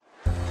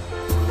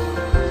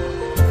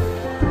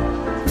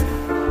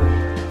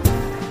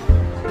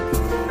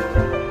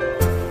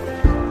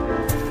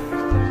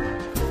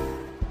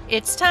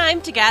It's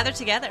time to gather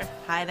together.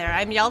 Hi there,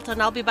 I'm Yelta,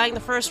 and I'll be buying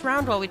the first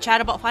round while we chat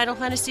about Final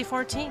Fantasy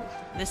XIV.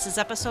 This is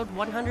episode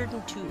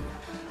 102.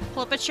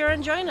 Pull up a chair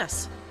and join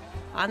us.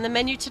 On the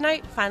menu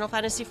tonight, Final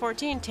Fantasy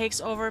XIV takes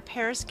over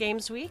Paris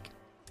Games Week.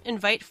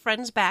 Invite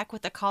friends back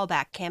with the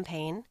callback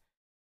campaign.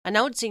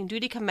 Announcing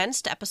duty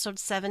commenced episode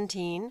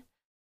 17.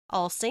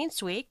 All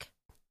Saints Week.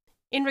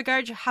 In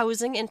regard to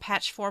housing in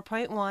patch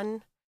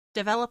 4.1.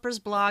 Developers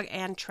blog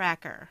and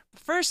tracker.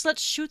 First,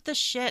 let's shoot the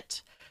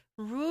shit.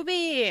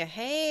 Ruby,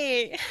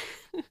 hey.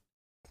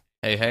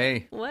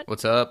 Hey. What?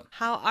 What's up?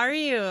 How are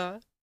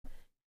you?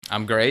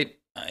 I'm great.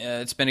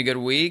 It's been a good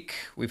week.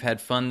 We've had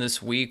fun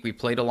this week. We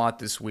played a lot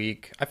this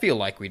week. I feel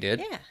like we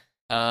did.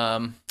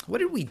 Yeah. What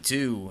did we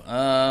do?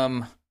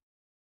 I'll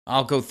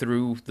go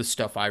through the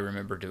stuff I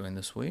remember doing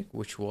this week,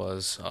 which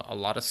was a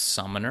lot of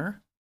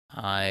Summoner.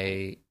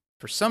 I,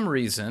 for some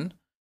reason,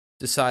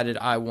 decided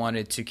I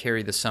wanted to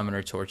carry the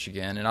Summoner torch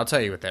again, and I'll tell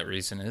you what that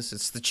reason is.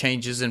 It's the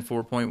changes in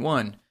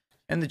 4.1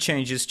 and the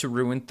changes to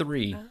Ruin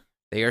 3.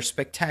 They are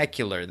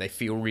spectacular. They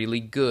feel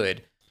really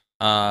good.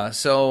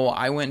 So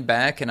I went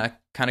back and I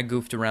kind of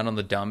goofed around on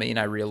the dummy, and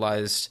I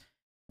realized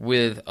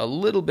with a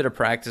little bit of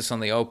practice on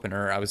the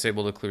opener, I was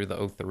able to clear the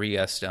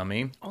 03S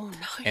dummy. Oh,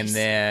 nice. And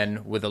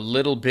then with a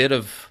little bit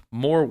of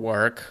more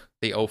work,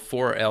 the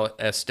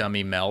 04S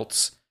dummy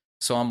melts.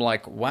 So I'm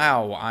like,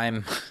 wow,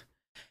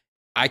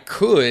 I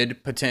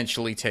could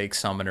potentially take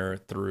Summoner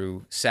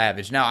through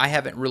Savage. Now, I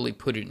haven't really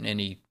put it in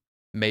any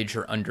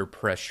major under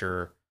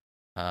pressure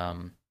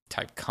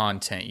type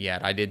content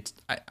yet.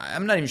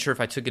 I'm not even sure if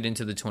I took it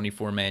into the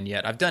 24-man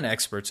yet. I've done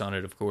experts on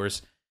it, of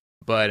course,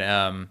 but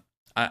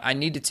I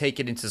need to take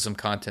it into some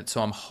content.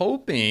 So I'm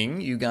hoping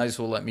you guys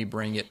will let me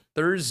bring it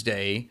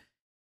Thursday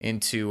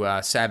into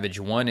Savage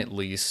 1 at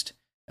least,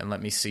 and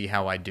let me see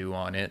how I do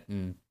on it,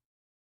 and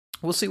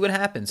we'll see what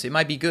happens. It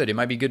might be good. It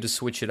might be good to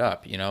switch it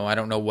up. You know, I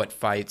don't know what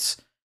fights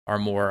are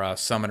more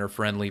Summoner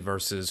friendly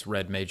versus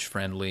Red Mage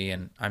friendly,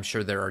 and I'm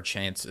sure there are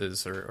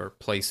chances or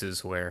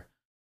places where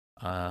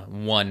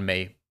one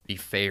may be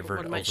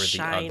favored over the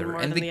other.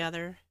 More than the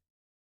other.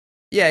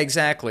 Yeah,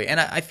 exactly. And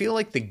I feel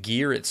like the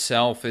gear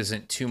itself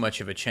isn't too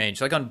much of a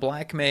change. Like on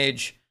Black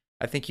Mage,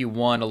 I think you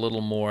want a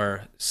little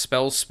more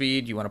spell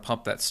speed. You want to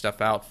pump that stuff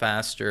out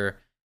faster.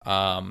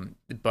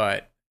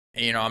 But,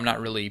 you know, I'm not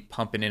really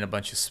pumping in a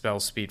bunch of spell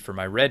speed for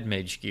my Red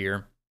Mage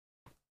gear.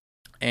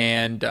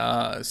 And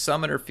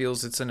Summoner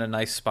feels it's in a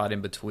nice spot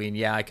in between.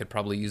 Yeah, I could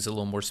probably use a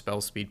little more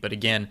spell speed. But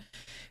again,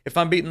 if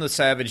I'm beating the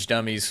Savage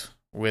dummies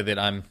with it,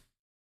 I'm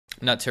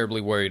not terribly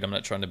worried. I'm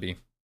not trying to be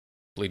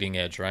bleeding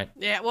edge, right?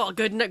 Yeah, well,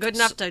 good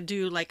enough to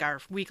do like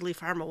our weekly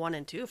Pharma 1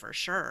 and 2 for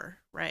sure,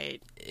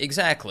 right?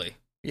 Exactly.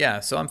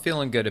 Yeah, so I'm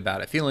feeling good about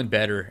it. Feeling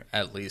better,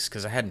 at least,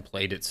 because I hadn't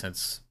played it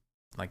since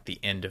like the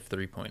end of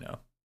 3.0.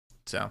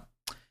 So,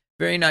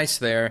 very nice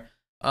there.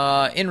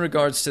 In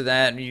regards to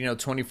that, you know,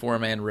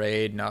 24-man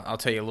raid, and I'll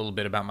tell you a little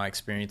bit about my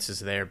experiences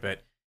there,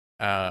 but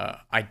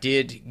I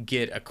did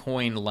get a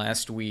coin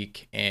last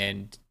week,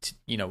 and,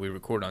 you know, we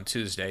record on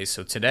Tuesday,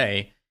 so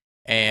today,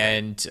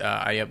 and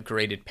I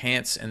upgraded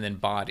pants and then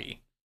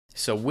body.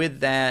 So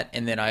with that,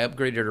 and then I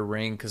upgraded a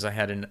ring because I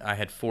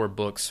had 4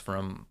 books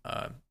from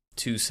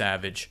 2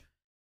 Savage,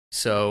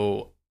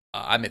 so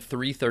I'm at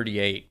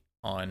 338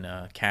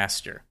 on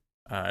caster,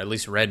 at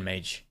least Red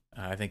Mage.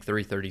 I think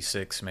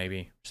 336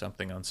 maybe,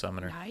 something on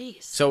Summoner.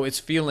 Nice. So it's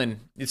feeling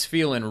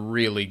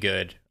really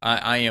good.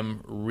 I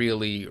am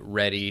really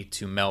ready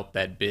to melt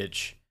that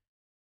bitch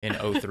in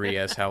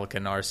 03S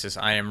Halicarnassus.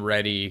 I am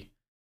ready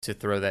to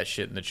throw that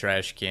shit in the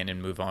trash can and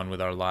move on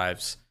with our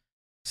lives.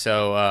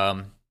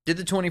 So did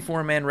the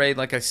 24-man raid,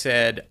 like I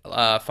said.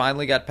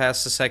 Finally got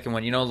past the second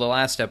one. You know, the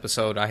last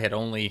episode I had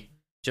only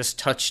just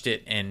touched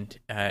it, and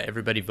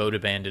everybody vote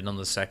abandoned on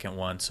the second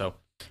one. So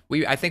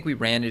I think we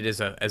ran it as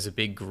a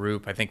big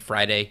group. I think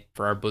Friday,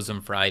 for our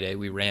Bosom Friday,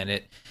 we ran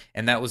it,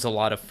 and that was a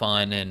lot of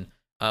fun. And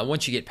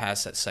once you get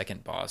past that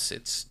second boss,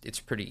 it's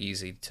pretty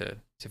easy to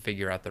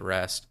figure out the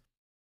rest.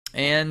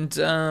 And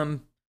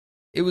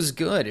it was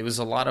good. It was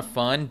a lot of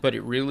fun, but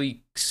it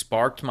really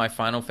sparked my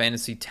Final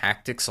Fantasy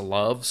Tactics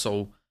love.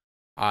 So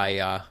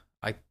I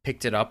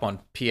picked it up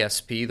on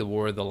PSP, The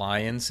War of the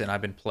Lions, and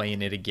I've been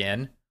playing it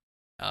again.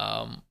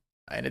 And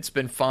it's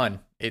been fun.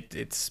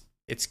 It's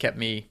kept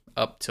me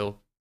up till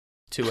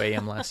 2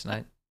 a.m. last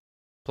night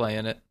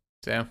playing it.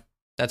 So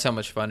that's how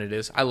much fun it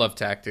is. I love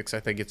Tactics. I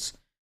think it's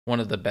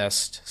one of the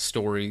best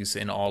stories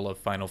in all of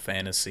Final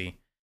Fantasy.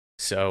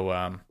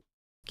 So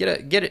get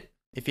it.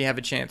 If you have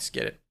a chance,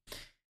 get it.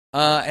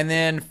 And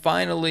then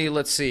finally,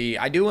 let's see.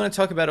 I do want to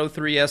talk about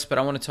 03S, but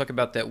I want to talk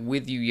about that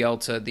with you,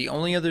 Yelta. The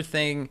only other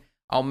thing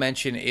I'll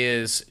mention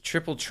is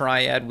Triple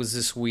Triad was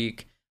this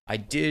week. I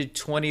did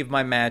 20 of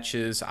my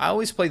matches. I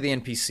always play the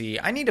NPC.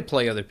 I need to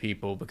play other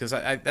people because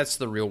that's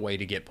the real way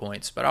to get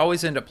points. But I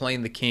always end up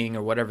playing the king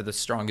or whatever the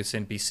strongest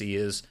NPC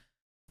is.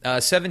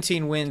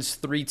 17 wins,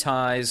 3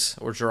 ties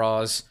or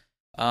draws.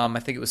 I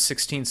think it was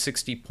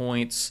 1660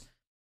 points.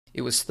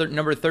 It was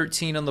number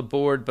 13 on the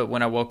board, but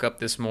when I woke up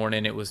this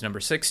morning, it was number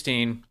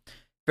 16.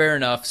 Fair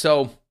enough.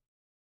 So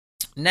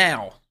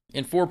now,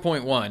 in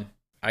 4.1,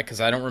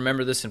 because I don't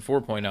remember this in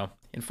 4.0.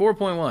 In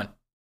 4.1,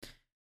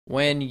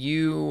 when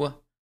you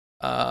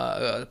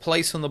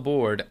place on the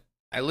board,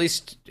 at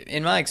least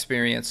in my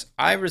experience,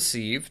 I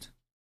received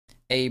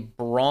a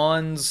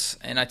bronze,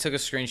 and I took a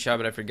screenshot,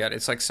 but I forgot.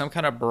 It's like some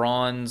kind of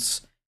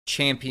bronze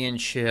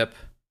championship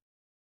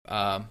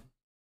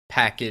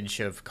package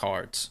of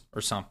cards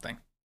or something.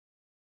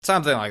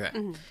 Something like that.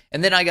 Mm-hmm.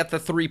 And then I got the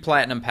 3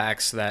 platinum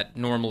packs that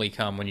normally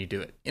come when you do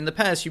it. In the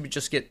past, you would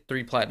just get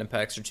 3 platinum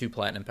packs or 2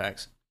 platinum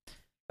packs.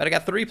 But I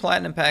got 3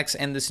 platinum packs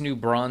and this new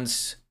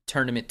bronze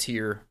tournament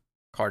tier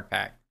card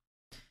pack.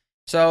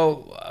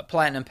 So,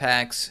 platinum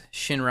packs,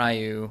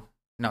 Shinryu.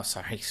 No,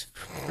 sorry.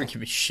 Forgive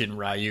me,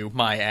 Shinryu.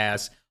 My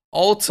ass.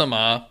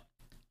 Ultima,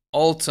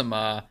 La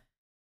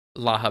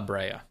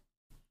Habrea.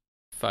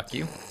 Fuck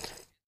you.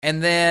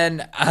 And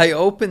then I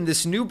opened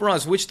this new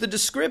bronze, which the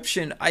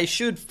description, I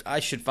should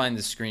find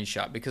the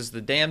screenshot, because the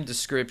damn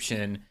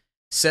description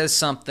says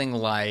something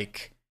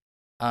like,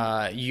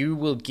 you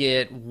will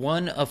get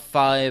 1 of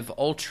 5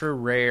 ultra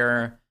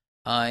rare,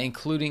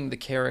 including the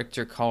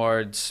character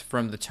cards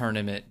from the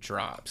tournament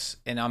drops.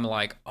 And I'm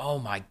like, oh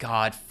my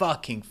god,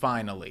 fucking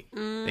finally.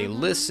 Mm-hmm. They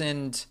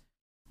listened.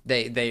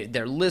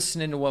 They're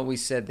listening to what we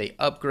said. They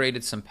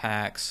upgraded some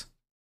packs.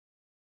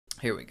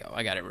 Here we go.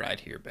 I got it right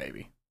here,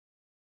 baby.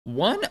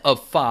 1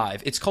 of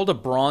 5. It's called a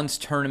Bronze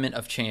Tournament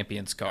of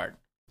Champions card.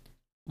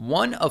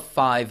 1 of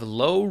 5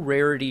 low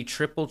rarity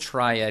triple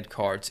triad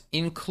cards,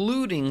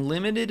 including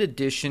limited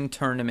edition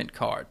tournament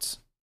cards.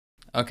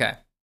 Okay.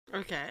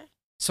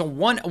 So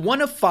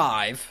one of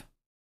 5,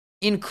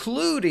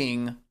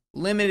 including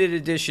limited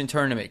edition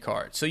tournament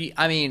cards. So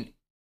I mean,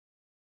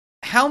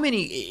 how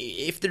many?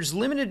 If there's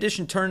limited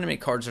edition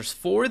tournament cards, there's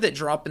 4 that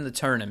drop in the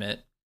tournament.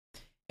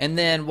 And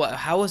then what?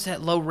 How is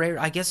that low rare?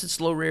 I guess it's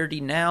low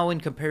rarity now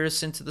in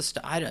comparison to the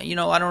I don't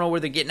know where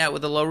they're getting at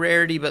with the low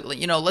rarity, but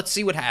let's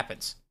see what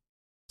happens.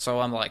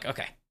 So I'm like,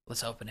 okay,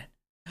 let's open it.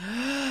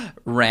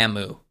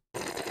 Ramu.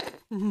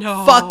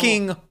 No.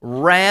 Fucking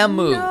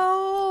Ramu.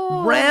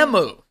 No.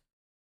 Ramu.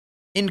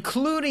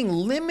 Including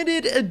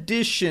limited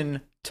edition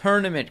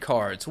tournament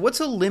cards. What's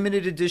a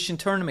limited edition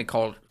tournament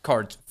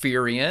cards?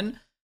 Furion,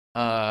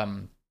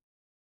 Bart,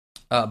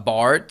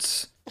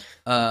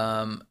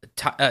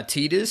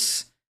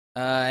 Tidus.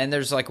 And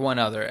there's like one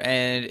other,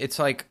 and it's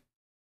like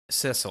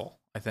Cecil,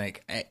 I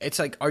think. It's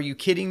like, are you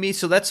kidding me?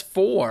 So that's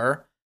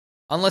 4,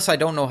 unless I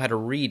don't know how to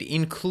read,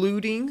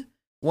 including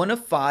 1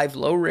 of 5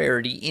 low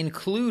rarity,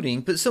 including,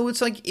 but so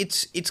it's like,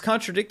 it's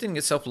contradicting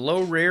itself,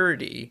 low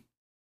rarity,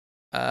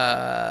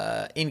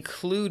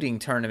 including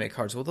tournament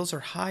cards. Well, those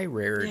are high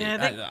rarity.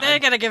 Yeah, they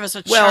gotta give us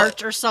a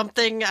chart or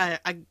something,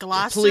 a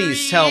glossary.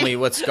 Please tell me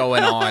what's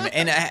going on.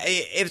 And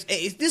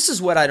if this is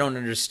what I don't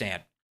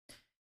understand.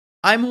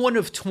 I'm one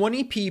of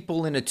 20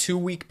 people in a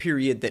 2-week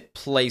period that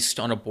placed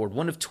on a board.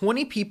 One of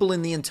 20 people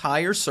in the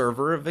entire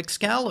server of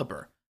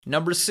Excalibur.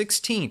 Number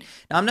 16.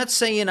 Now, I'm not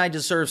saying I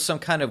deserve some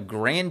kind of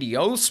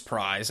grandiose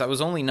prize. I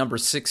was only number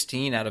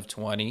 16 out of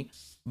 20.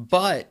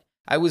 But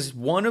I was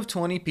one of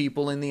 20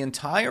 people in the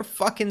entire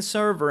fucking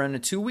server in a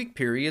 2-week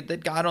period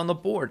that got on the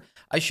board.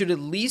 I should at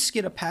least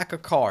get a pack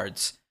of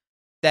cards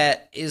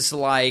that is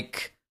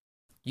like,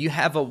 you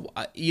have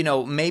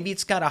maybe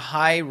it's got a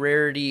high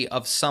rarity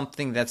of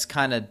something that's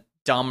kind of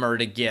dumber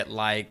to get,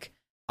 like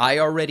I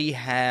already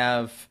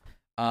have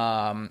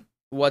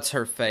what's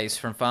her face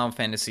from Final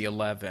Fantasy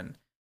 11,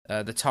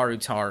 the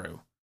Taru.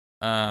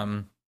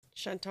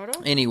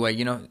 Shantoto? Anyway,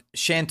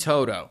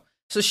 Shantoto.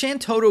 So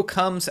Shantoto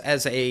comes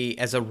as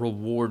a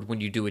reward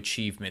when you do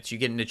achievements. You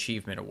get an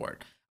achievement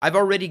award. I've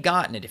already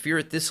gotten it. If you're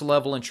at this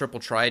level in Triple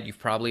Triad, you've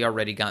probably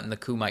already gotten the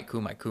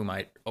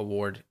Kumite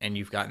award, and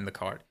you've gotten the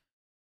card.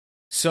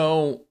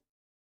 So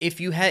if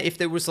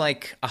there was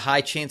like a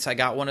high chance I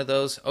got one of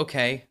those,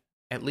 okay,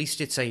 at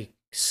least it's a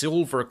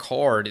silver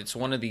card. It's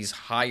one of these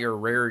higher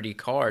rarity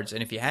cards.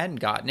 And if you hadn't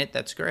gotten it,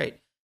 that's great.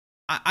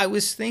 I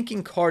was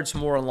thinking cards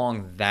more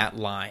along that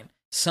line.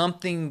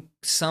 Something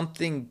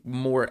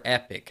more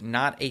epic,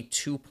 not a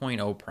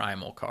 2.0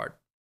 primal card.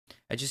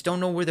 I just don't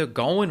know where they're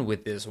going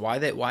with this. Why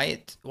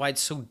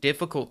it's so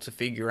difficult to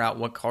figure out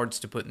what cards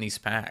to put in these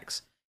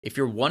packs. If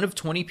you're one of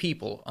 20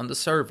 people on the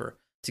server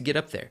to get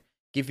up there,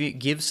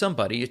 give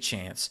somebody a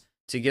chance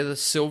to get a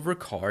silver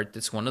card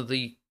that's one of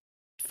the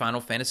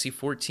Final Fantasy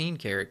 14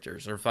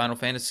 characters or Final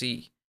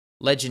Fantasy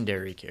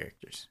legendary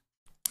characters.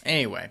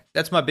 Anyway,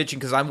 that's my bitching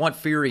because I want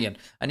Furion.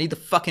 I need the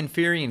fucking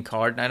Furion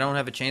card and I don't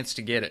have a chance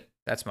to get it.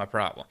 That's my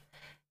problem.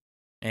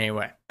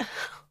 Anyway.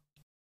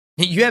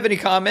 You have any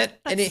comment?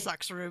 That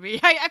sucks, Ruby.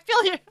 I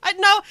feel you.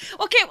 No.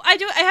 Okay, I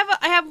do.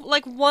 I have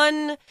like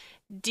one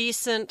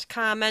decent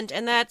comment,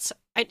 and that's,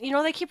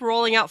 they keep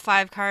rolling out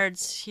 5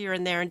 cards here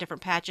and there in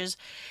different patches,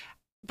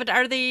 but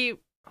are they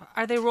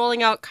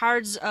rolling out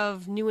cards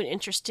of new and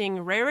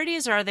interesting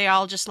rarities, or are they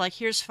all just like,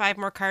 here's 5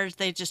 more cards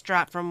they just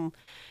dropped from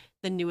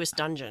the newest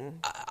dungeon?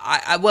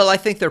 I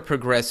think they're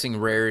progressing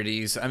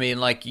rarities. I mean,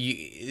 like,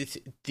 if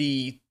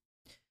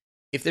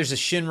there's a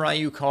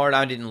Shinryu card,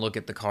 I didn't look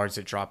at the cards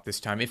that dropped this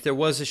time. If there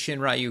was a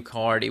Shinryu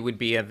card, it would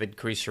be of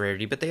increased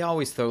rarity, but they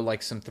always throw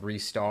like some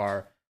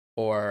 3-star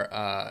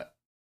or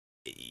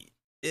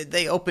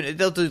they'll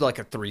do like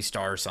a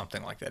 3-star or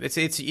something like that.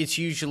 It's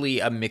usually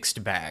a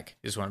mixed bag,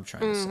 is what I'm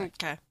trying to say.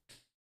 Okay.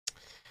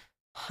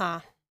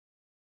 Huh.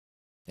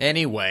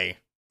 Anyway,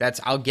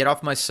 I'll get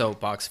off my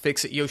soapbox.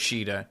 Fix It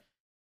Yoshida,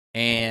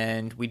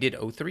 and we did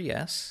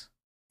O3S.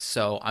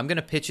 So I'm going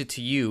to pitch it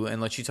to you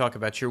and let you talk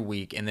about your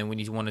week. And then when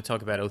you want to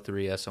talk about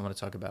O3S, I want to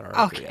talk about our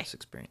O3S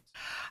experience.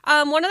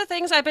 One of the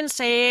things I've been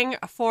saying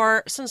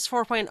since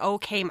 4.0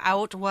 came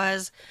out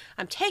was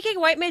I'm taking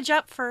White Mage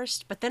up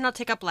first, but then I'll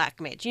take up Black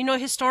Mage. You know,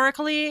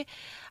 historically,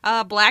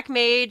 Black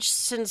Mage,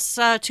 since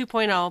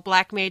 2.0,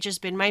 Black Mage has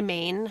been my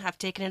main. I've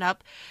taken it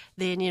up.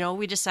 Then,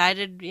 we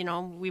decided,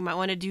 we might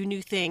want to do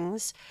new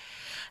things.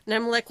 And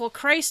I'm like, well,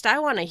 Christ, I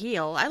want to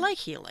heal. I like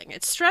healing.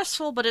 It's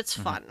stressful, but it's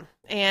fun.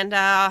 And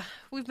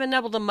we've been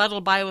able to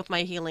muddle by with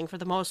my healing for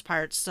the most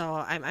part, so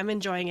I'm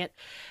enjoying it.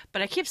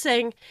 But I keep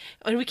saying,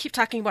 and we keep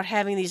talking about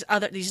having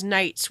these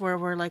nights where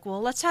we're like,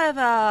 well, let's have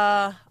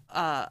a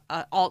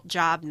alt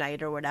job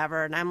night or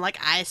whatever. And I'm like,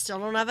 I still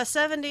don't have a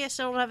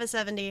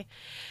 70.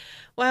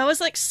 Well, I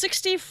was like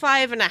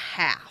 65 and a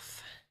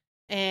half.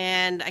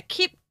 And I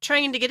keep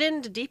trying to get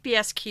into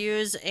DPS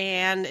queues,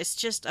 and it's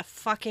just a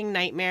fucking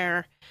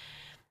nightmare.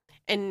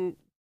 And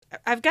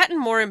I've gotten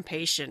more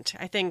impatient.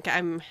 I think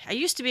I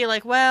used to be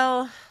like,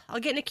 well, I'll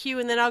get in a queue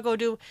and then I'll go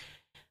do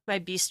my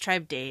Beast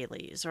Tribe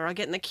dailies, or I'll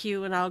get in the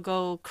queue and I'll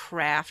go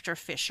craft or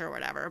fish or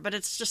whatever. But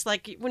it's just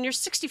like, when you're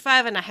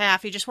 65 and a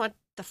half, you just want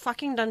the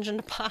fucking dungeon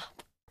to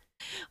pop.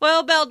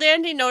 Well,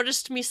 Baldandy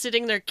noticed me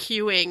sitting there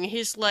queuing.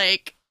 He's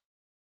like,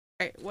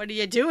 what are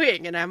you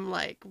doing? And I'm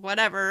like,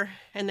 whatever.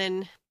 And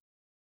then,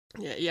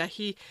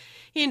 he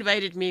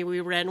invited me. We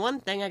ran one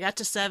thing. I got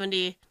to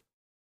 70.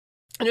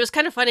 And it was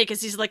kind of funny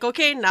because he's like,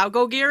 okay, now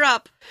go gear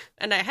up.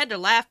 And I had to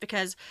laugh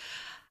because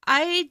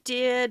I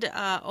did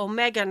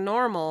Omega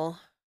Normal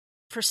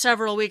for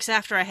several weeks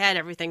after I had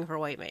everything for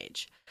White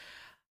Mage.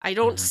 I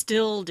don't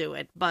still do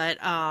it, but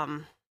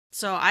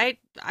so I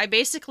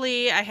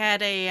basically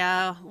had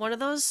a one of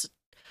those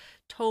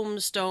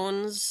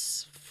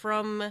tomestones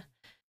from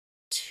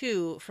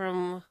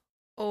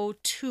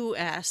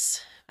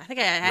O2S. I think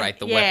I had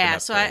the weapon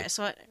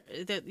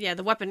upgrade.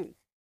 The weapon.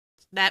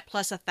 That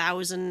plus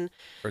 1,000.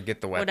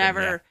 Forget the weapon.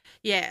 Whatever.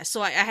 Yeah.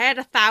 So I had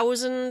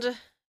 1,000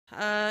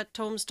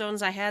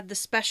 tomestones. I had the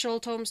special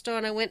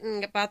tomestone. I went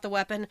and bought the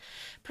weapon.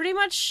 Pretty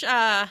much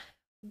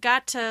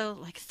got to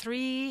like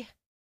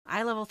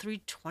eye level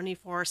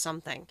 324 or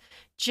something.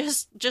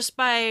 Just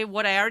by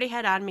what I already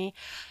had on me.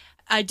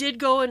 I did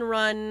go and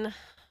run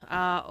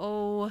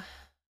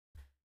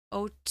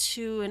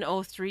O2 and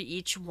O3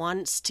 each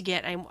once to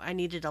get, I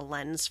needed a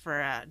lens for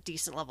a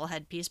decent level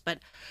headpiece, but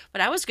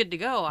I was good to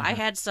go. I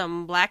had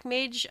some Black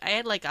Mage, I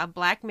had like a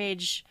Black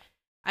Mage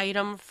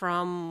item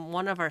from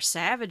one of our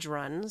Savage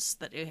runs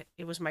that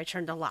it was my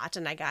turn to lot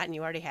and I got, and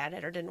you already had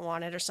it or didn't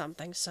want it or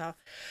something. So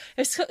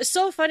it's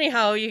so funny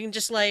how you can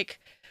just like,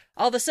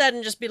 all of a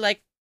sudden just be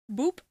like,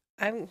 boop,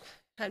 I'm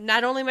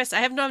not only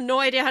I have no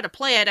idea how to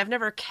play it, I've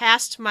never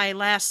cast my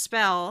last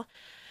spell.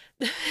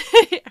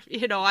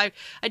 I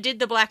did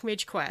the Black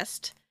Mage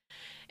quest,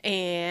 but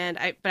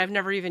I've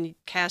never even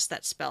cast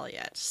that spell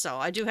yet. So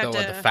I do have to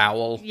the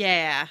foul.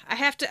 Yeah, I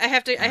have to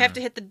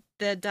hit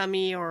the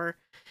dummy or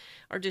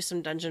do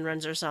some dungeon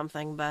runs or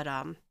something. But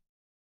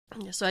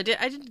so I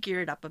did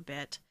gear it up a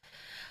bit.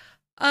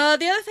 The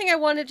other thing I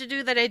wanted to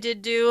do that I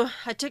did do,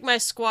 I took my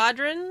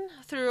squadron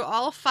through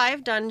all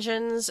 5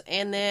 dungeons,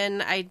 and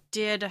then I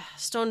did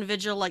Stone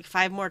Vigil like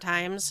 5 more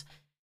times.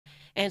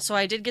 And so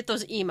I did get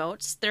those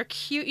emotes. They're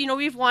cute.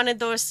 We've wanted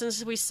those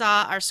since we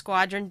saw our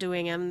squadron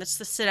doing them. That's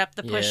the sit-up,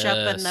 the push-up,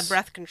 and the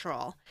breath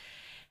control.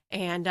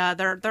 And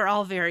they're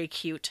all very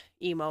cute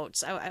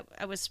emotes.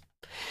 I was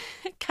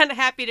kind of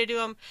happy to do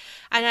them.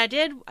 And I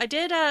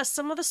did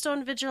some of the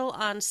Stone Vigil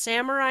on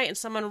Samurai and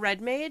some on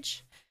Red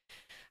Mage.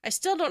 I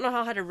still don't know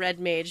how to Red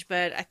Mage,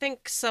 but I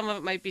think some of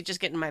it might be just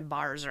getting my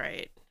bars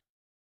right.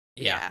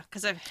 Yeah,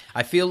 because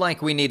I feel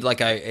like we need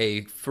like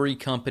a Free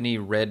Company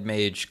Red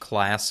Mage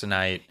class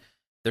night.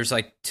 There's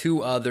like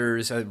 2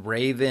 others,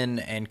 Raven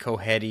and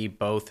Kohedi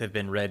both have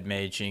been red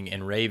maging,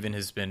 and Raven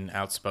has been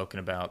outspoken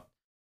about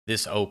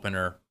this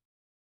opener.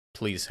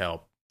 Please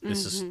help.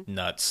 This is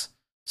nuts.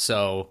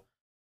 So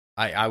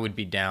I would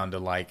be down to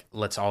like,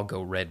 let's all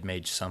go red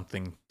mage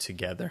something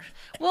together.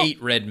 Well,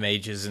 8 red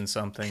mages in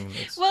something.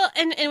 Well,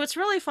 and what's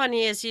really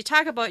funny is you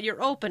talk about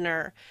your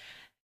opener.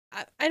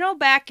 I know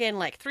back in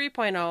like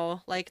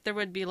 3.0, like there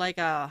would be like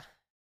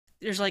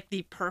there's like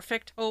the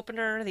perfect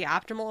opener, the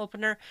optimal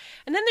opener.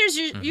 And then there's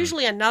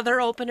usually another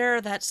opener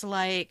that's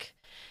like,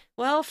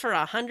 well, for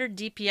 100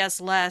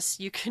 DPS less,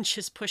 you can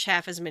just push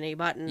half as many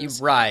buttons.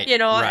 Right.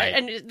 Right.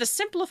 And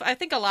I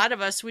think a lot of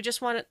us, we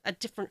just want a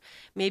different,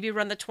 maybe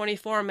run the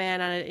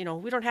 24-man on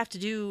it. We don't have to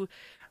do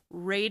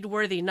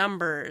raid-worthy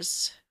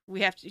numbers.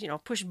 We have to,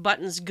 push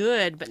buttons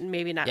good, but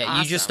maybe not awesome.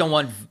 You just don't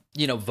want,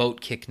 vote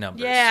kick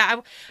numbers.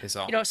 Yeah. Is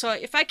all. So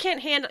if I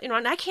can't handle,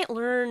 and I can't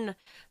learn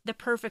the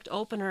perfect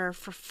opener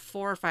for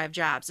 4 or 5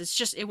 jobs. It's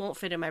just, it won't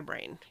fit in my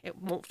brain. It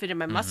won't fit in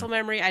my muscle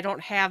memory. I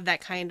don't have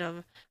that kind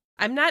of,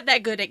 I'm not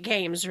that good at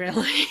games,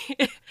 really.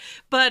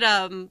 but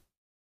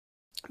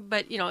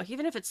but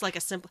even if it's like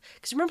a simple,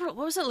 because remember, what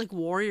was it, like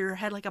Warrior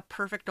had like a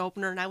perfect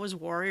opener, and I was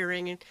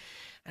warrioring, and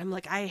I'm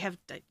like, I have,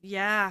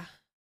 yeah,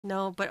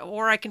 no, but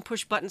or I can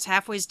push buttons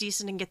halfway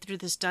decent and get through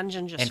this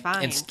dungeon just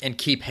fine, and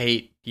keep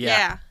hate.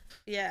 Yeah,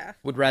 yeah.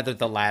 Would rather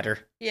the latter.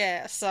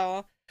 Yeah,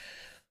 so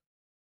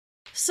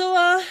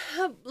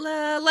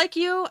like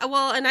you,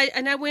 well, and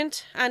I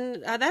went,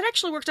 and that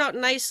actually worked out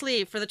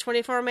nicely for the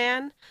 24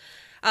 man.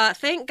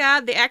 Thank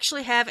God they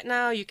actually have it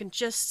now. You can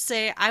just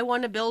say, I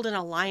want to build an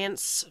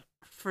alliance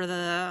for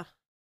the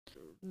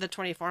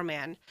 24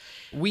 man.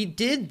 We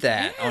did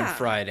that on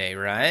Friday,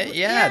 right?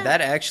 Yeah,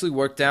 that actually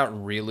worked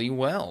out really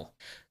well.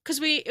 Because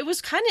it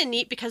was kind of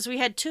neat because we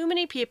had too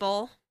many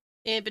people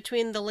in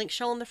between the Link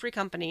Shell and the Free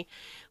Company.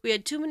 We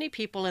had too many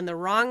people in the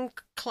wrong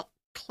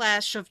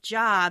clash of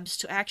jobs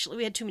to actually.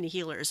 We had too many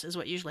healers, is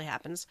what usually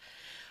happens.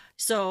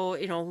 So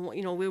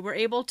we were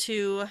able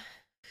to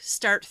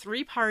start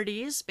 3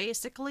 parties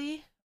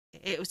basically.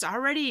 It was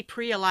already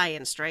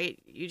pre-allianced, right?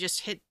 You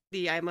just hit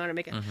the I'm gonna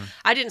make it. Mm-hmm.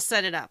 I didn't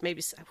set it up.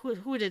 Maybe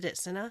who did it?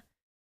 Cinna.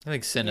 I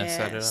think Cinna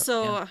set it up.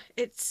 So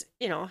it's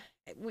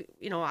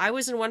I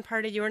was in one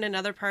party, you were in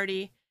another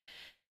party.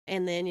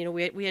 And then,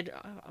 we had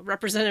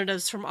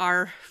representatives from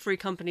our Free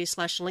Company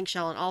 / Link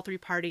Shell in all 3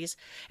 parties.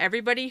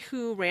 Everybody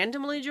who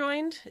randomly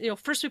joined,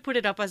 first we put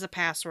it up as a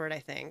password, I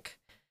think.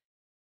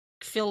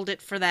 Filled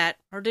it for that.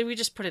 Or did we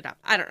just put it up?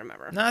 I don't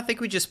remember. No, I think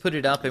we just put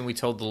it up and we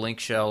told the Link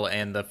Shell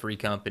and the Free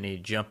Company,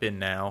 jump in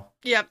now.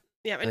 Yep.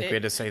 I think we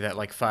had to say that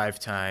like 5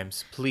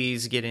 times.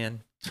 Please get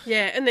in.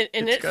 Yeah, and then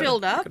it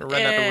filled up,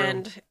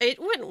 and it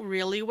went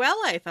really well,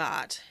 I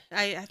thought.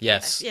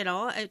 Yes.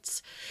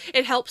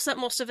 It helps that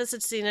most of us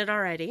had seen it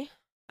already.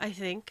 I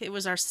think it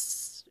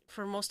was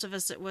for most of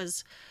us,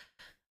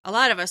 a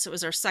lot of us, it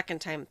was our second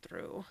time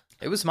through.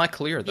 It was my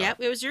clear, though. Yeah,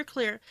 it was your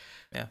clear.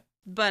 Yeah.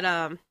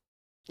 But,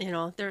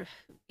 there,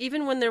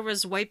 even when there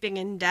was wiping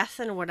and death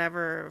and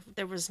whatever,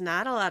 there was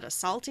not a lot of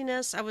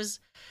saltiness. I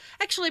was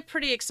actually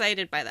pretty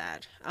excited by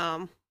that.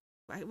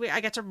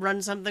 I got to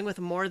run something with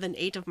more than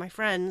 8 of my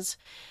friends,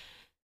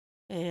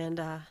 and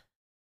I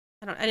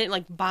didn't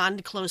like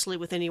bond closely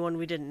with anyone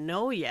we didn't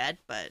know yet,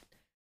 but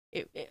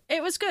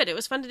it was good. It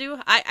was fun to do.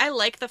 I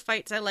like the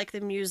fights. I like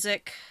the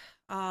music.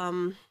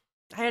 I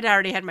had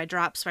already had my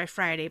drops by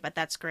Friday, but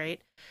that's great.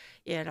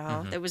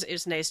 Mm-hmm. It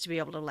was nice to be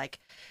able to like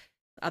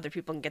other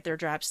people can get their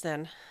drops.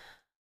 Then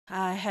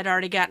I had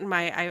already gotten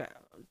my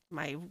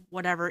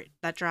whatever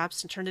that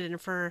drops and turned it in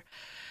for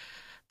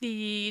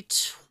the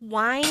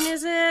twine,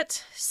 is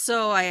it?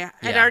 So I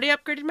had already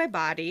upgraded my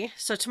body.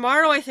 So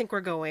tomorrow I think we're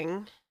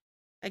going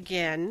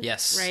again.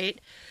 Yes. Right?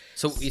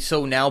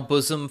 So now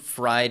Bosom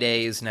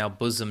Friday is now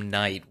Bosom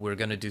Night. We're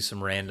going to do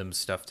some random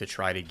stuff to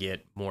try to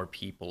get more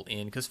people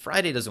in, because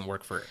Friday doesn't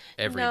work for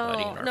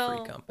everybody in our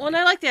Free Company. Well, and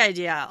I like the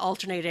idea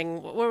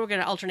alternating. We're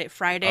going to alternate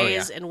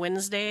Fridays and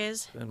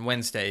Wednesdays. And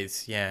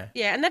Wednesdays, yeah.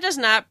 Yeah, and that does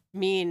not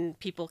mean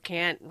people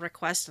can't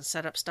request and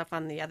set up stuff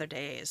on the other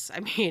days.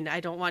 I mean, I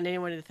don't want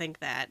anyone to think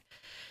that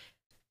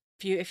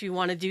if you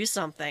want to do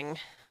something,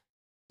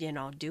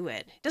 do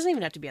it. It doesn't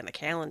even have to be on the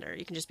calendar.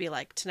 You can just be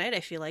like, tonight I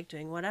feel like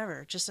doing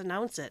whatever. Just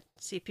announce it.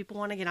 See if people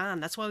want to get on.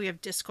 That's why we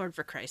have Discord,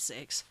 for Christ's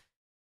sakes.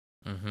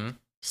 Mm-hmm.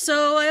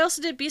 So I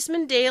also did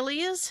Beastman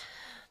Dailies.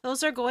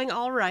 Those are going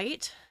all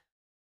right.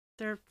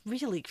 They're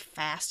really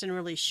fast and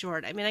really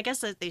short. I mean, I guess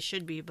that they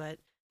should be, but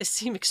they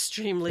seem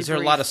extremely Is there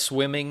brief. a lot of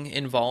swimming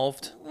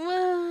involved?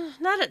 Well,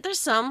 there's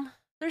some.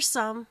 There's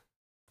some.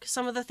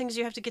 Some of the things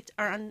you have to get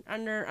are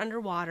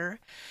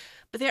underwater.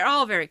 But they're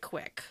all very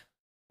quick.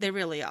 They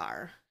really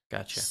are.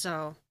 Gotcha.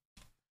 So,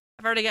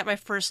 I've already got my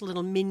first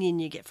little minion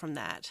you get from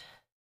that.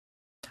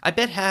 I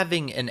bet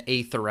having an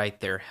Aetheryte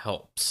there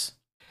helps.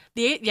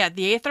 The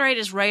Aetheryte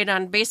is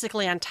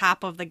basically on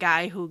top of the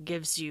guy who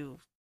gives you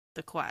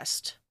the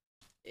quest.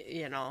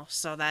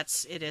 So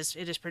it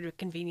is pretty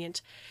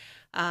convenient.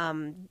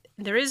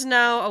 There is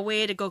now a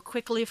way to go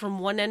quickly from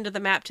one end of the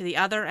map to the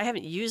other. I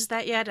haven't used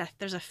that yet.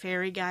 There's a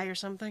fairy guy or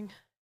something.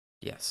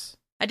 Yes.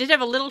 I did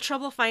have a little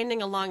trouble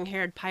finding a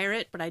long-haired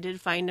pirate, but I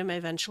did find him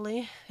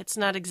eventually. It's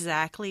not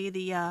exactly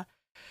the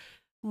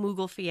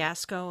Moogle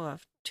fiasco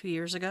of 2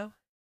 years ago.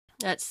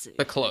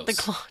 But close.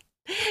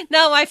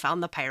 No, I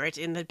found the pirate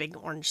in the big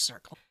orange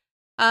circle.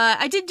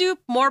 I did do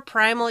more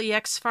Primal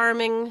EX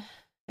farming.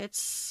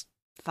 It's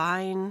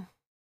fine.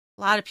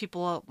 A lot of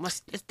people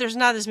there's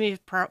not as many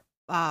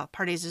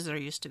parties as there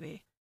used to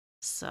be.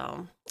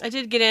 So I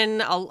did get in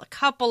a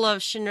couple of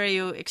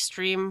Shinryu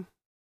Extreme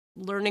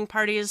learning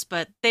parties,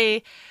 but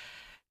they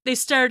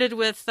started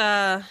with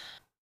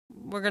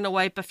we're gonna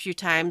wipe a few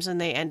times, and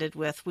they ended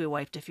with we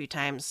wiped a few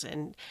times,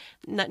 and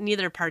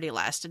neither party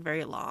lasted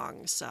very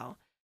long. So,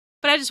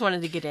 but I just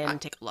wanted to get in and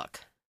take a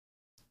look.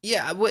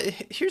 Yeah,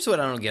 here's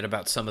what I don't get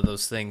about some of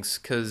those things,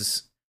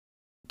 because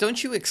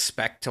don't you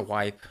expect to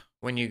wipe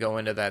when you go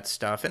into that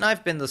stuff? And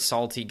I've been the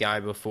salty guy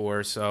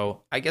before,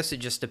 so I guess it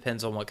just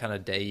depends on what kind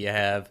of day you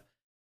have.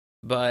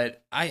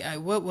 But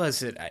what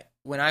was it?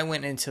 When I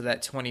went into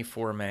that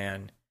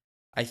 24-man,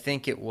 I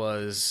think it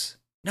was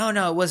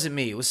No, it wasn't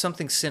me. It was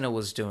something Cinna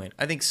was doing.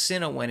 I think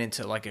Cinna went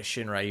into like a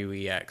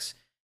Shinryu EX,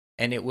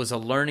 and it was a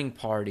learning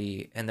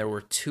party, and there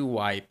were 2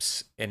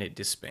 wipes, and it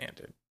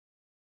disbanded.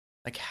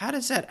 Like, how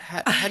does that?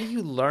 How do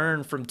you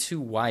learn from 2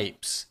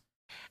 wipes?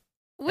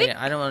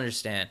 I don't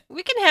understand.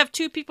 We can have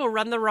 2 people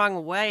run the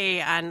wrong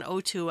way on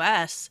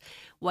O2S,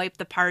 wipe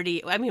the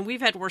party. I mean,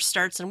 we've had worse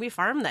starts, and we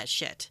farm that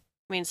shit.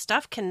 I mean,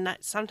 stuff can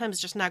sometimes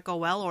just not go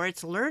well, or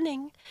it's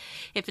learning.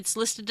 If it's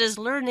listed as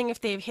learning, if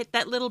they've hit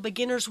that little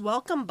beginner's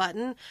welcome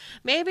button,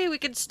 maybe we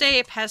could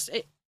stay past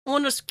it.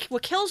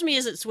 What kills me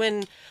is it's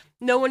when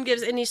no one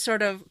gives any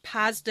sort of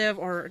positive,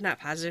 or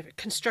not positive,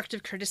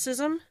 constructive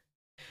criticism.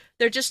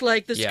 They're just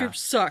like, this group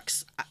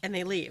sucks, and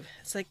they leave.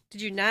 It's like,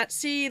 did you not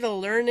see the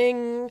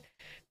learning,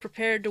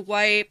 prepared to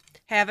wipe,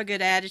 have a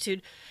good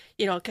attitude?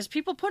 You know, because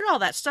people put all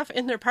that stuff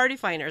in their party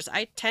finders.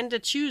 I tend to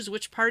choose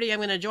which party I'm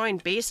going to join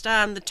based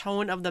on the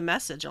tone of the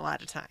message a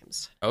lot of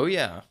times. Oh,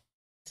 yeah.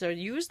 So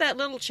use that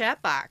little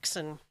chat box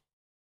and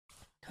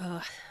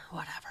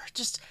whatever.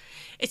 Just,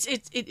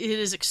 it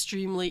is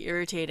extremely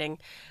irritating.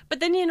 But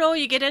then, you know,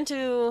 you get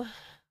into,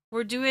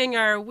 we're doing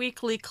our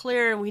weekly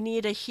clear and we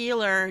need a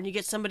healer, and you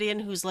get somebody in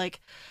who's like,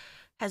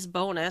 has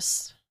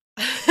bonus.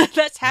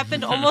 That's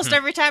happened almost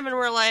every time, and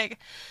we're like,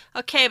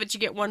 okay, but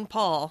you get 1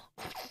 pull.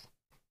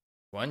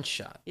 1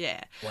 shot. Yeah.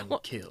 1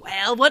 kill.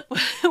 Well,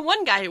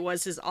 one guy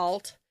was his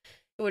alt.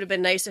 It would have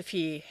been nice if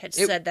he had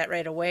said that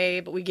right away,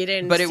 but we get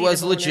in. But it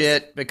was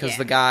legit because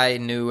the guy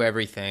knew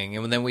everything,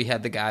 and then we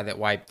had the guy that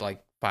wiped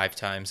like 5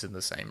 times in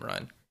the same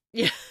run.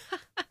 Yeah.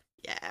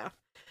 Yeah.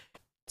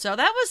 So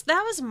that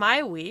was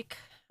my week.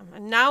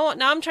 Now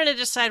I'm trying to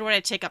decide what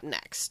I take up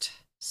next.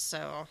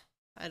 So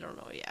I don't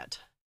know yet.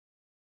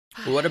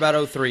 Well, what about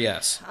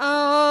O3S?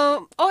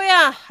 Oh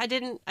yeah, I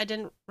didn't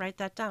write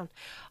that down.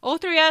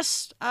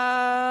 O3S,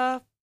 I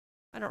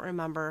don't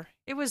remember.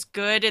 It was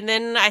good, and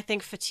then I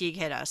think fatigue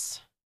hit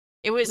us.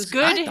 It was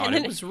good, I thought and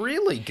then it was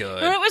really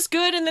good. It was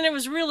good, and then it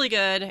was really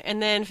good,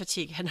 and then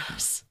fatigue hit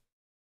us.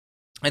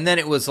 And then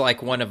it was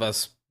like one of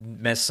us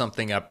messed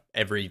something up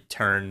every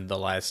turn, the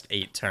last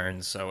 8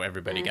 turns, so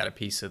everybody got a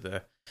piece of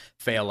the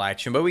fail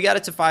action. But we got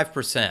it to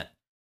 5%.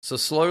 So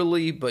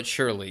slowly but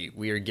surely,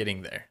 we are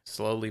getting there.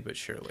 Slowly but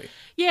surely.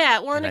 Yeah,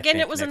 well, and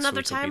again, it was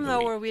another time,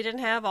 though, where we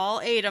didn't have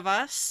all 8 of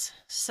us.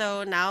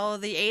 So now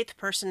the 8th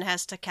person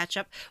has to catch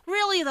up.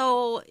 Really,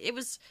 though, it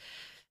was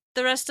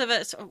the rest of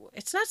it.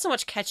 It's not so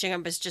much catching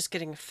up, it's just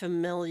getting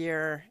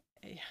familiar.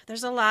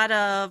 There's a lot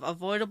of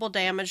avoidable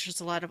damage.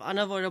 There's a lot of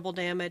unavoidable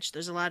damage.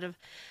 There's a lot of...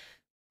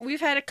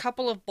 We've had a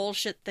couple of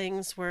bullshit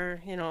things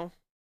where, you know,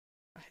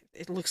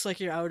 it looks like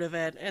you're out of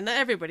it, and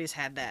everybody's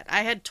had that.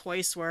 I had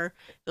twice where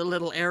the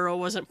little arrow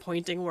wasn't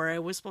pointing where I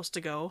was supposed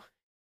to go.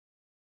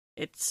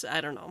 I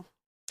don't know.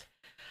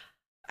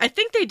 I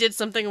think they did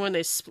something when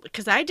they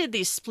because I did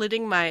the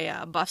splitting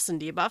my buffs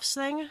and debuffs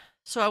thing,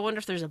 so I wonder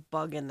if there's a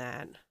bug in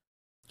that.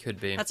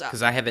 Could be,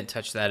 because I haven't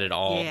touched that at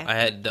all.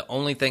 Yeah. The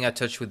only thing I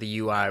touched with the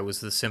UI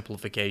was the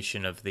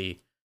simplification of the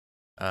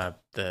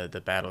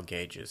battle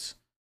gauges.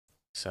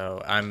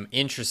 So I'm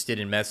interested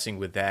in messing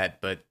with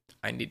that, but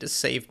I need to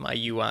save my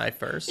UI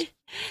first. I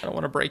don't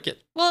want to break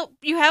it. Well,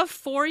 you have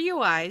 4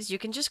 UIs. You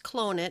can just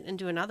clone it and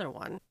do another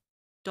one.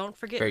 Don't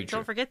forget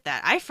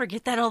that. I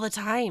forget that all the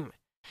time.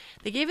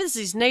 They gave us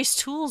these nice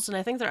tools, and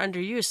I think they're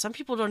underused. Some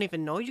people don't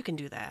even know you can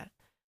do that.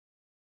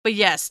 But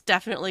yes,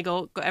 definitely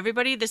go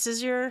everybody, this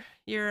is your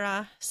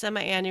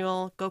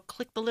semi-annual. Go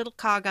click the little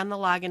cog on the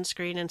login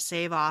screen and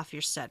save off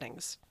your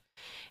settings.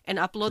 And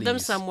upload them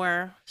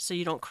somewhere so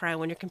you don't cry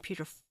when your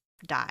computer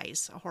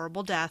dies a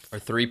horrible death. Or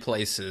 3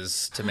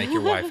 places to make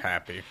your wife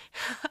happy.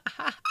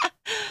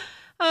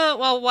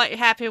 Well,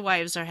 happy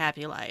wives are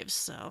happy lives,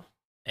 so.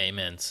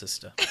 Amen,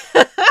 sister.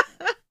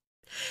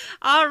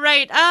 All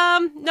right.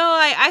 No,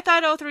 I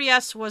thought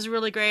O3S was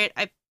really great.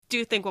 I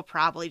do think we'll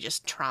probably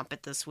just tromp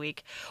it this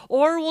week.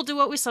 Or we'll do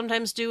what we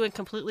sometimes do and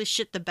completely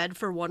shit the bed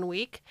for 1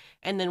 week,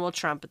 and then we'll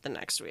tromp it the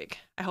next week.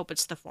 I hope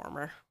it's the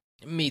former.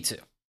 Me too.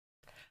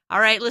 All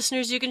right,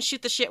 listeners, you can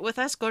shoot the shit with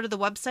us. Go to the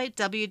website,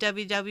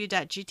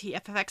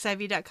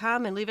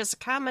 www.gtffxiv.com, and leave us a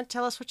comment.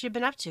 Tell us what you've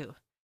been up to.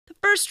 The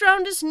first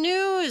round is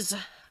news.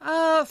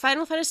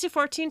 Final Fantasy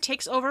XIV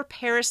takes over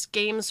Paris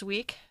Games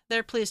Week.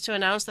 They're pleased to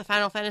announce that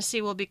Final Fantasy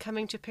will be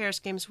coming to Paris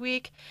Games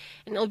Week,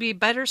 and it'll be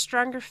better,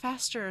 stronger,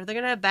 faster. They're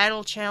going to have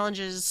battle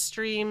challenges,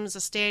 streams,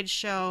 a stage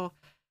show.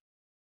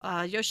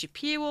 Yoshi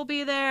P will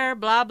be there,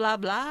 blah, blah,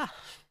 blah.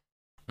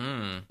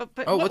 But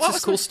what's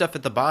this cool stuff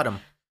at the bottom?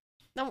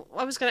 No,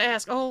 I was going to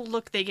ask. Oh,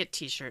 look, they get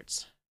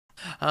t-shirts.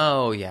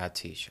 Oh, yeah,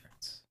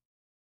 t-shirts.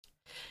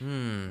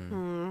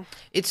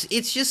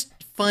 It's just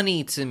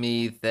funny to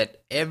me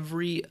that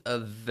every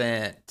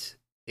event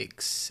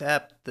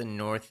except the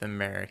North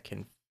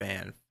American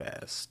Fan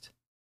Fest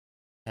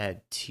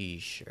had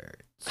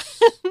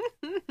t-shirts.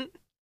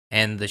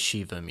 And the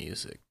Shiva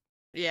music.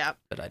 Yeah.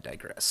 But I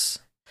digress.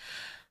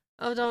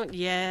 Oh,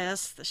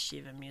 yes, the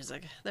Shiva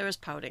music. There was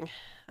pouting.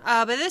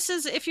 But this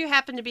is, if you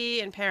happen to be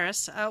in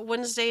Paris,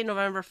 Wednesday,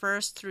 November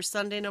 1st through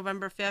Sunday,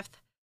 November 5th,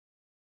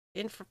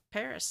 in for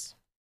Paris.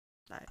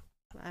 I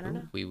don't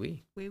know.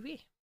 Oui.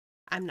 Oui.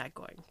 I'm not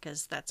going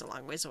because that's a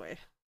long ways away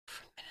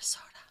from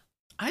Minnesota.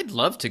 I'd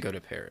love to go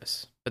to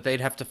Paris, but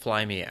they'd have to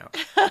fly me out.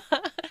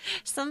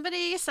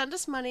 Somebody send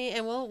us money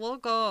and we'll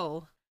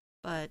go.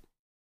 But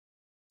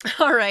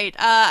all right,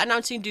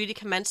 announcing duty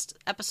commenced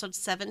episode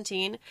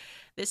 17.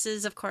 This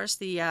is of course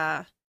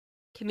the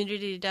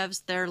community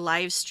devs. They're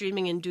live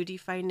streaming and duty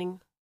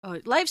finding. Oh,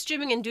 live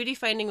streaming and duty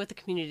finding with the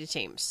community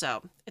team.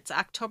 So it's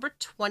October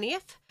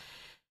 20th.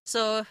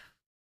 So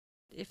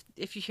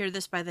if you hear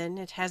this by then,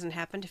 it hasn't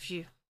happened. If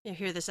you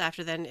hear this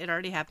after then, it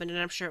already happened, and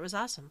I'm sure it was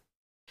awesome.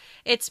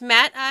 It's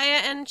Matt,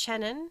 Aya, and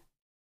Chenin,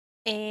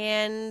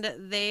 and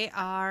they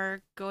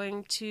are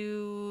going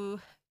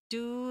to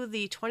do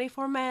the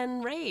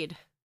 24-man raid.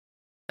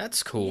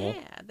 That's cool.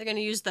 Yeah, they're going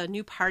to use the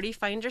new Party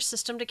Finder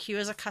system to queue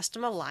as a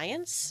custom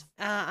alliance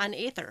on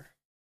Aether.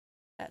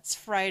 That's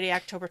Friday,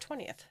 October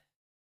 20th.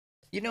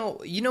 You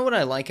know what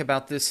I like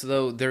about this,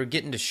 though? They're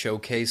getting to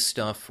showcase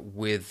stuff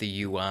with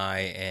the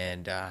UI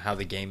and how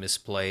the game is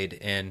played,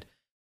 and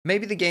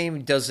maybe the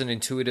game does an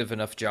intuitive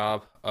enough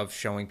job of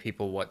showing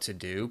people what to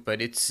do,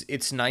 but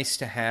it's nice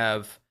to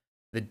have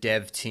the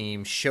dev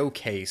team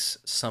showcase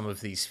some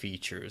of these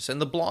features. And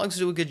the blogs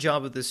do a good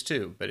job of this,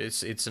 too, but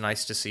it's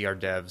nice to see our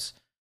reps.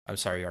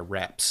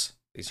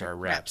 These are our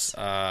reps.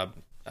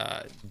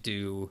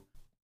 Do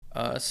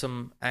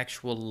some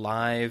actual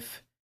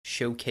live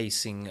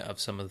showcasing of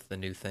some of the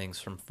new things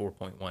from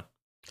 4.1.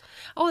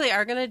 Oh, they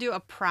are going to do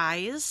a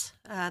prize.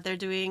 They're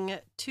doing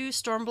 2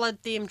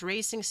 Stormblood-themed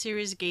Racing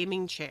Series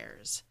gaming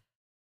chairs.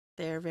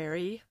 They're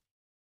very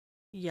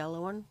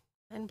yellow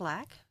and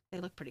black. They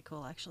look pretty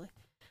cool, actually.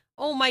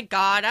 Oh my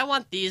god, I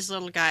want these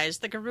little guys.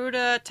 The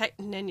Garuda,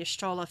 Titan, and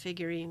Y'shtola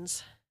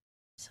figurines.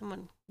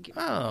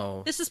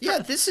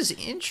 This is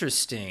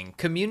interesting.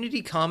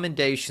 Community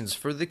commendations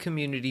for the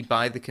community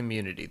by the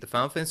community. The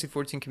Final Fantasy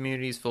XIV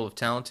community is full of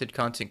talented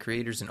content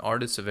creators and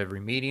artists of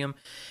every medium,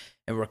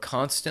 and we're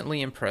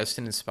constantly impressed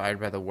and inspired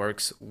by the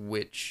works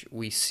which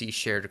we see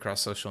shared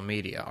across social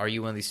media. Are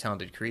you one of these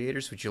talented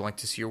creators? Would you like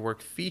to see your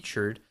work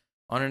featured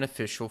on an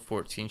official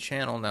 14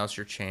 channel? Now's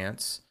your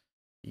chance.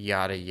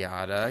 Yada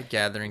yada,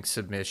 gathering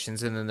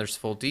submissions, and then there's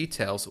full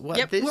details. What?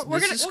 Yep,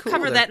 we'll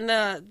cover that in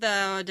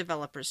the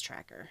developers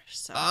tracker.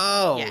 So.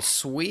 Oh, yeah.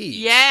 Sweet.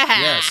 Yeah.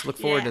 Yes, look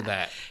forward to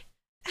that.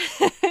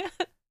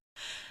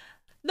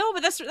 No,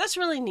 but that's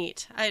really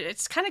neat.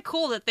 It's kind of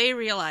cool that they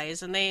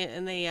realize and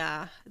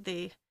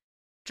they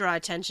draw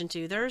attention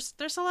to. There's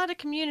a lot of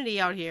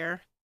community out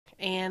here,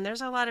 and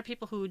there's a lot of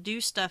people who do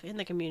stuff in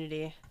the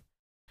community.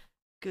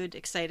 Good,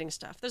 exciting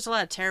stuff. There's a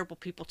lot of terrible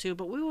people too,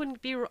 but we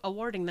wouldn't be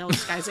awarding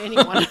those guys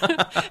anyone.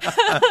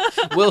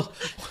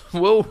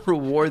 We'll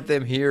reward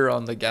them here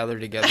on the Gather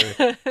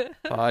Together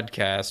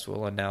podcast.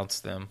 We'll announce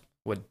them.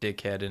 What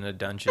dickhead in a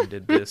dungeon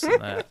did this and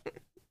that?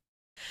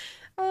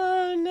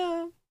 Oh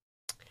no!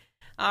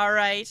 All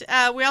right.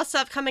 We also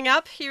have coming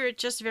up here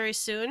just very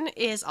soon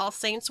is All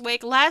Saints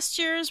Wake. Last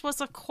year's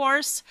was of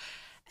course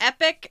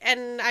epic,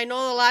 and I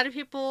know a lot of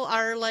people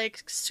are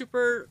like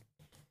super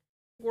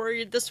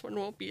worried this one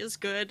won't be as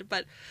good,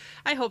 but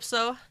I hope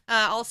so.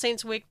 All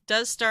Saints Week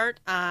does start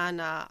on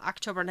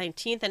October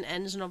 19th and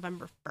ends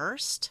November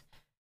 1st.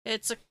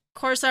 It's, of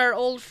course, our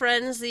old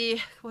friends,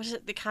 the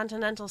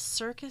Continental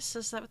Circus?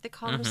 Is that what they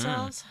call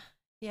themselves?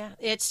 Yeah.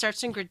 It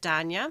starts in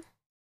Gridania,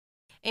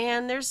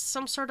 and there's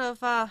some sort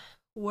of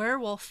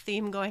werewolf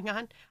theme going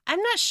on.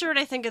 I'm not sure what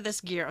I think of this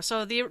gear.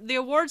 So the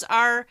awards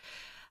are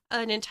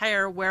an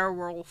entire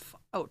werewolf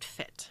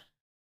outfit.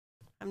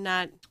 I'm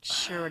not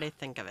sure what I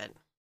think of it.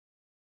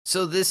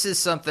 So this is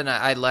something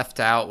I left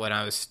out when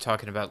I was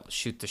talking about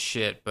shoot the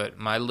shit, but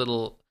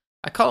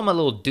I call them my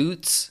little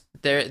doots.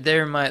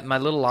 They're my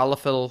little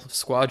Lalafell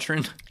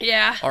squadron.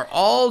 Yeah. Are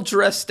all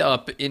dressed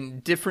up in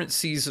different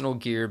seasonal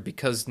gear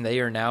because they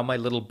are now my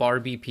little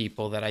Barbie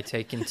people that I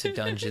take into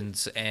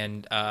dungeons,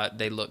 and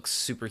they look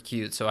super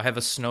cute. So I have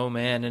a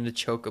snowman and a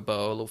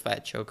chocobo, a little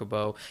fat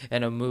chocobo,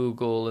 and a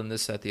Moogle, and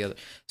this, that, the other.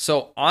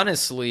 So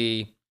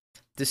honestly,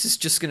 this is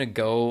just gonna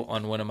go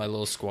on one of my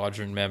little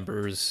squadron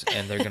members,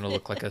 and they're gonna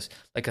look like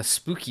a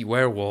spooky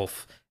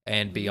werewolf.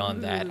 And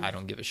beyond that, I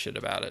don't give a shit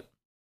about it.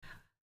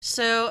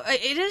 So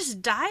it is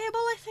dyeable,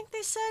 I think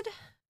they said.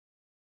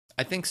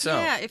 I think so.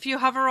 Yeah, if you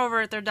hover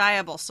over it, they're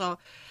dyeable. So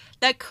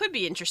that could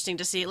be interesting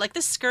to see. Like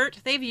the skirt,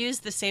 they've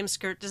used the same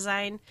skirt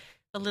design,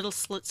 the little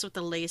slits with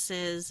the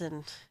laces,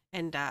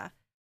 but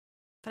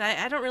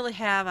I don't really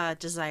have a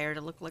desire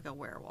to look like a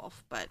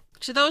werewolf. But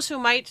to those who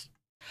might.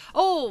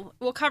 Oh,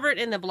 we'll cover it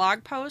in the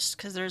blog post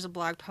because there's a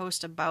blog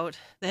post about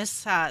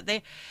this.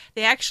 They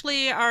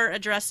actually are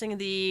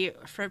addressing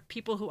for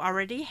people who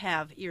already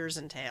have ears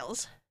and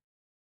tails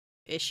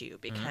issue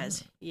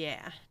because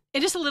yeah,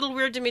 it is a little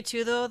weird to me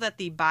too though that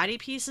the body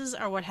pieces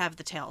are what have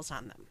the tails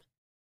on them.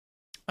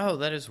 Oh,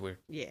 that is weird.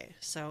 Yeah,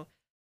 so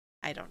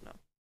I don't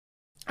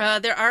know.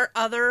 There are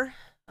other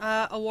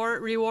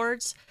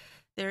rewards.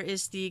 There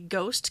is the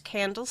Ghost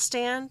Candle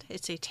Stand.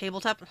 It's a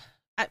tabletop.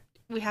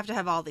 We have to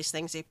have all these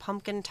things. A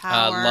pumpkin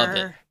tower, love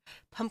it.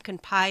 Pumpkin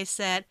pie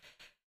set,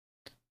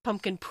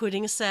 pumpkin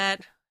pudding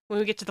set. When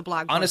we get to the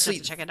blog post, Honestly,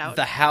 have to check it out.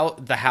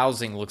 the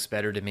housing looks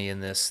better to me in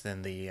this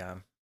than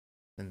the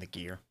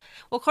gear.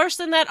 Well, of course,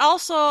 then that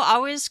also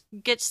always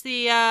gets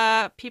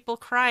the people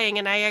crying,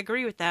 and I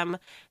agree with them.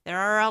 There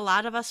are a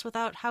lot of us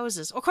without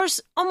houses. Of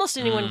course, almost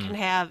anyone can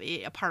have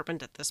an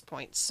apartment at this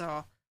point,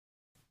 so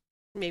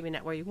maybe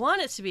not where you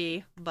want it to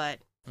be, but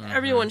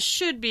everyone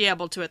should be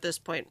able to, at this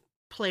point,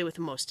 play with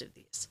most of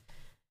these.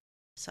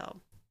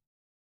 So,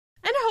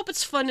 and I hope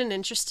it's fun and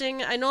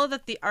interesting. I know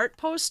that the art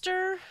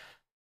poster,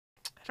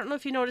 I don't know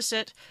if you noticed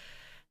it,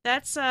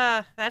 that's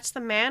the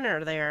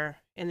manor there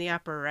in the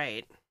upper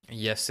right.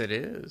 Yes, it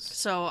is.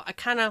 So I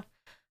kind of,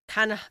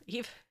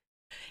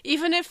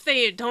 even if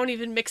they don't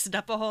even mix it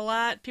up a whole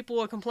lot, people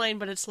will complain,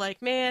 but it's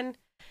like, man,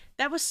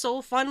 that was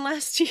so fun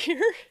last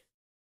year.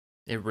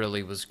 It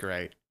really was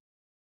great.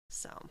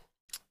 So,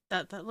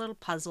 the little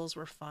puzzles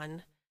were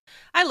fun.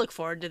 I look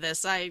forward to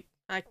this. I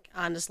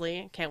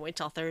honestly can't wait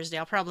till Thursday.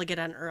 I'll probably get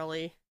on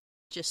early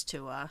just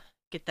to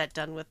get that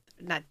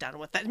not done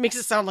with. That makes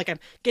it sound like I'm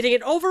getting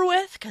it over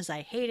with, because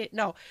I hate it.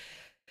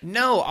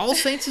 No, All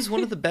Saints is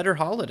one of the better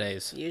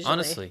holidays, usually,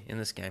 honestly, in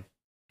this game.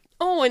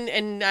 Oh, and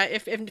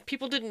if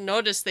people didn't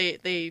notice,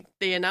 they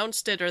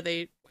announced it, or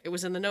it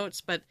was in the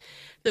notes, but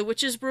the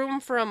Witch's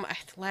Broom from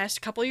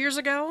last couple years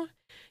ago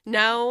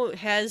now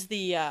has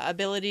the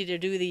ability to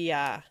do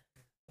the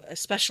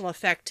special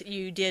effect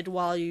you did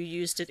while you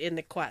used it in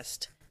the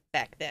quest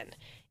back then.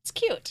 It's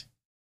cute.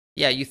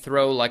 Yeah, you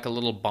throw like a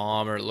little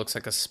bomb, or it looks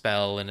like a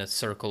spell, and a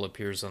circle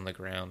appears on the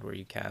ground where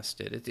you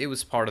cast it. It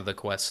was part of the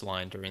quest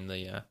line during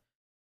the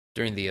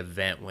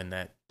event when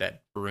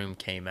that broom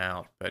came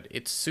out. But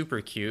it's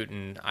super cute,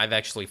 and I've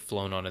actually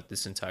flown on it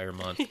this entire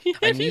month.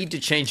 I need to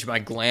change my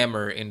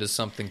glamour into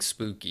something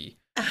spooky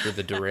for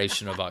the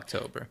duration of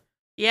October.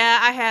 Yeah,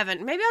 I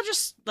haven't. Maybe I'll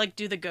just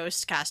do the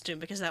ghost costume,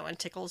 because that one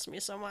tickles me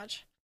so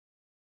much.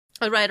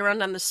 I ride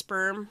around on the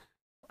sperm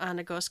on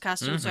a ghost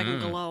costume so I can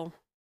glow.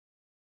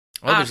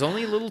 Oh, there's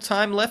only a little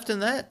time left in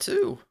that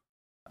too.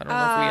 I don't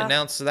know if we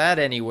announced that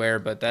anywhere,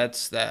 but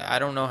that's that. I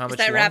don't know how much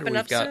longer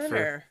we've got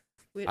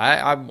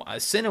for.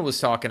 Cinna was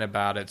talking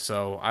about it,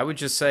 so I would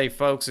just say,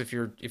 folks, if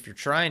you're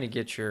trying to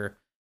get your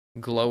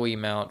glowy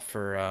mount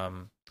for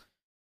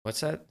what's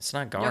that? It's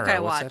not Garo.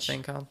 Yokai what's Watch. That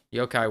thing called?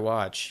 Yokai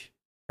Watch.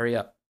 Hurry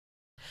up.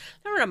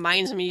 That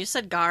reminds me, you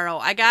said Garo.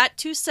 I got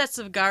 2 sets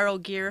of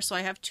Garo gear, so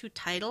I have 2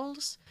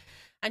 titles.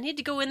 I need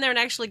to go in there and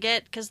actually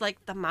get, because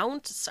the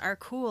mounts are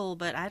cool,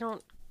 but I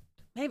don't.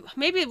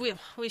 Maybe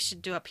we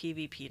should do a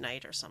PvP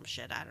night or some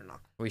shit. I don't know.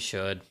 We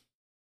should.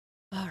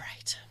 All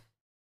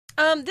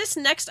right. This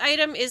next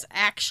item is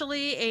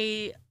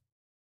actually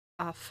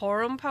a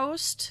forum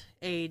post,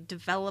 a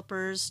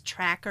developer's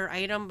tracker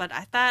item, but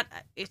I thought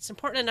it's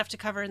important enough to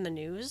cover in the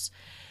news.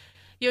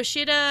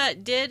 Yoshida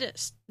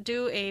did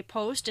do a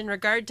post in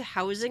regard to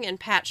housing and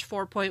patch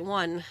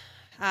 4.1.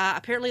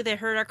 Apparently they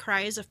heard our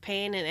cries of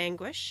pain and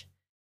anguish.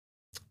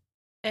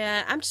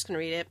 I'm just going to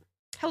read it.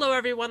 Hello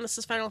everyone, this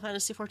is Final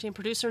Fantasy XIV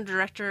producer and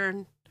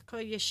director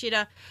Koya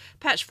Yoshida.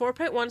 Patch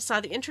 4.1 saw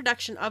the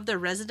introduction of the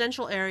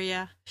residential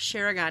area,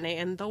 Shirogane,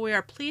 and though we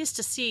are pleased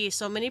to see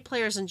so many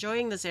players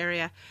enjoying this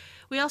area,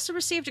 we also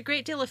received a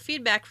great deal of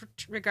feedback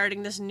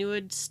regarding this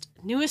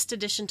newest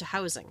addition to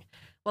housing.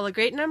 While a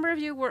great number of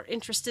you were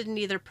interested in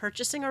either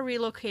purchasing or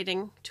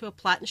relocating to a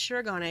plot in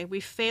Shirogane, we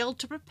failed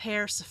to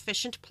prepare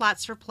sufficient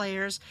plots for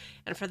players,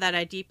 and for that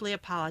I deeply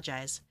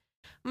apologize.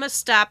 I'm going to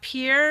stop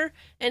here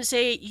and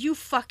say, you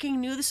fucking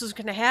knew this was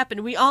going to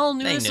happen. We all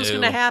knew this was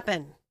going to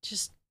happen.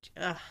 Just,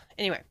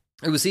 anyway.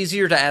 It was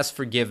easier to ask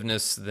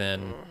forgiveness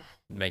than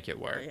make it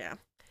work. Yeah.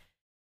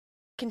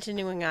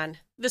 Continuing on.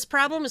 This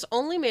problem is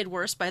only made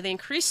worse by the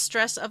increased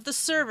stress of the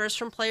servers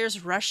from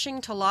players rushing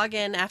to log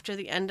in after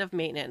the end of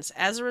maintenance.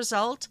 As a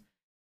result,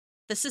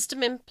 the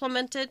system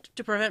implemented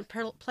to prevent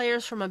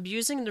players from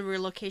abusing the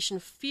relocation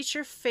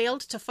feature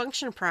failed to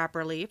function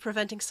properly,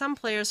 preventing some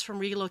players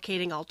from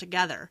relocating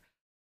altogether.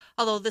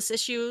 Although this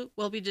issue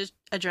will be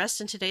addressed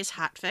in today's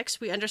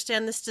hotfix, we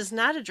understand this does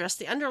not address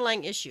the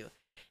underlying issue.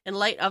 In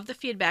light of the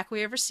feedback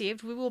we have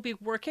received, we will be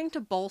working to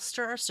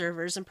bolster our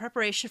servers in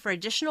preparation for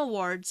additional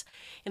wards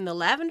in the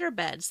Lavender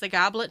Beds, the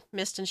Goblet,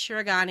 Mist, and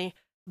Shirogane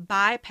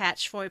by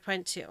patch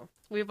 4.2.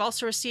 We have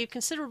also received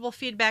considerable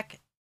feedback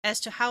as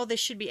to how they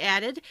should be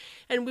added,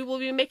 and we will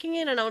be making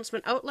an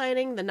announcement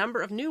outlining the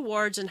number of new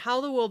wards and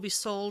how they will be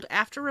sold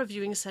after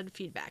reviewing said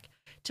feedback.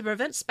 To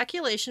prevent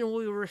speculation,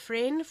 we will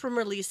refrain from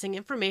releasing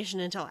information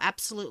until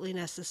absolutely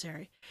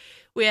necessary.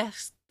 We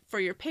ask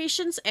for your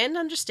patience and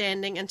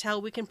understanding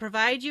until we can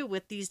provide you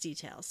with these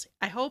details.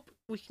 I hope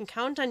we can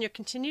count on your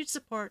continued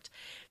support,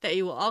 that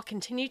you will all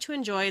continue to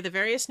enjoy the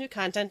various new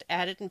content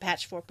added in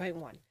patch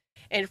 4.1.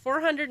 And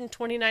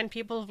 429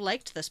 people have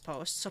liked this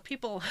post, so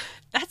people,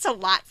 that's a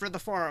lot for the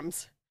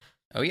forums.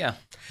 Oh yeah,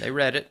 they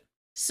read it.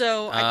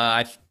 So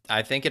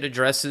I think it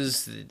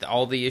addresses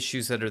all the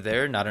issues that are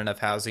there. Not enough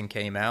housing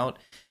came out,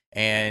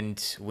 and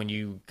when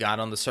you got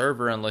on the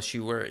server, unless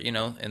you were,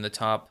 in the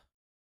top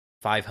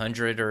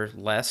 500 or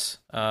less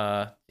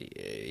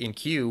in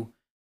queue,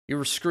 you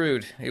were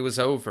screwed. It was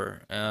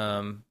over.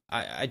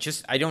 I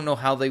don't know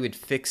how they would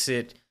fix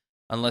it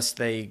unless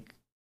they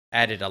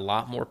added a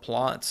lot more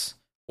plots,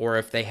 or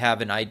if they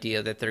have an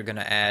idea that they're going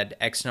to add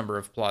X number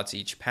of plots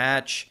each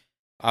patch.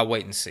 I'll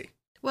wait and see.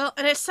 Well,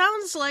 and it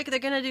sounds like they're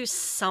going to do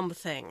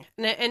something.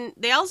 And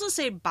they also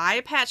say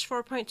by patch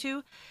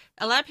 4.2.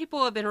 A lot of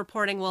people have been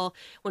reporting, well,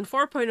 when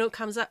 4.0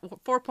 comes out,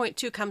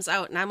 4.2 comes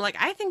out, and I'm like,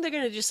 I think they're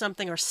going to do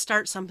something or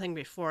start something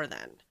before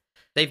then.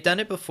 They've done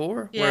it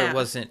before, Yeah. where it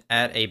wasn't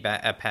at a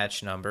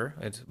patch number;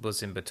 it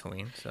was in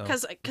between. So,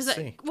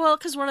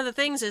 Because one of the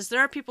things is there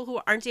are people who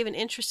aren't even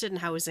interested in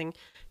housing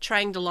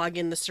trying to log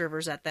in the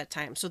servers at that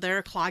time, so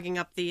they're clogging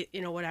up the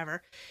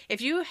whatever.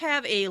 If you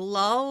have a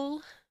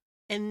lull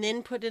and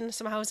then put in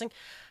some housing,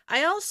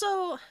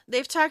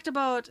 they've talked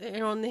about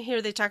in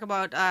here they talk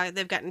about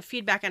they've gotten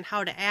feedback on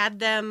how to add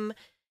them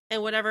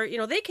and whatever.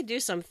 They could do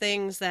some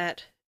things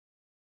that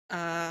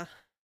there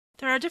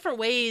are different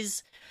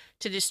ways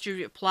to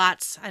distribute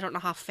plots. I don't know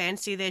how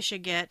fancy they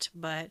should get,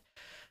 but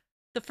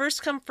the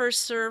first come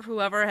first serve,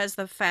 whoever has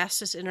the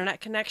fastest internet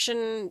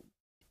connection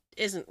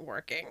isn't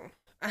working.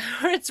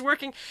 It's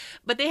working,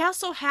 but they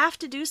also have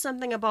to do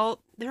something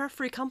about, there are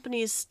free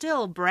companies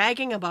still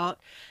bragging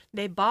about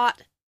they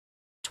bought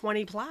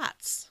 20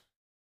 plots.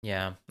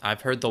 Yeah,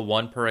 I've heard the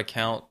one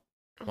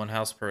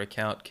house per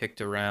account kicked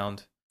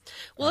around.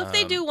 Well, if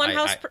they do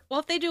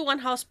if they do one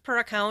house per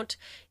account,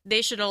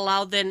 they should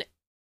allow then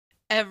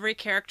every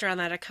character on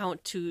that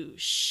account to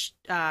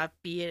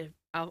be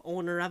a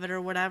owner of it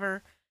or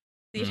whatever.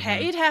 You'd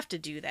have to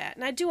do that.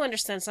 And I do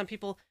understand some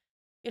people,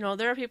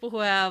 there are people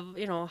who have,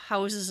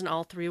 houses in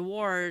all 3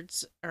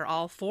 wards, or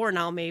all 4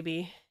 now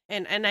maybe.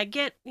 And I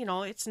get,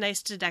 it's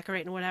nice to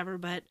decorate and whatever,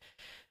 but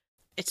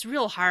it's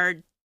real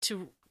hard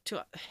to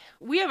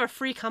we have a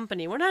free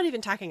company. We're not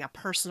even talking a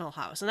personal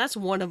house. And that's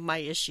one of my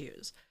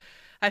issues.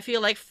 I feel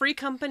like free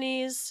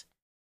companies...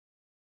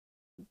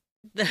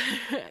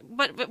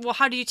 but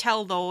how do you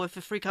tell though if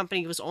a free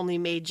company was only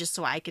made just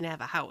so I can have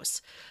a house?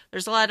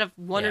 There's a lot of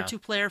 1 or 2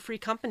 player free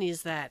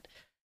companies that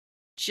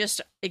just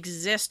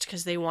exist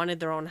because they wanted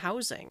their own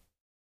housing.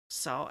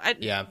 So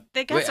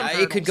they got some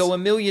hurdles. It could go a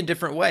million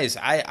different ways.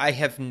 I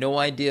have no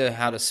idea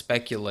how to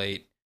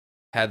speculate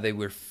how they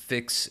would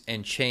fix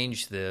and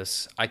change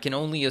this. I can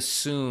only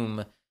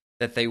assume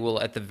that they will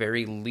at the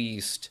very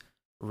least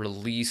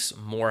release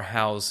more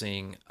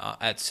housing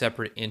at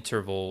separate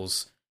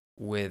intervals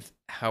with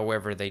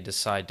however they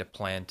decide to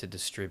plan to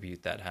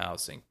distribute that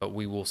housing. But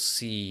we will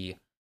see,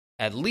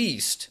 at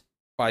least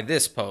by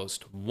this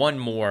post, one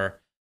more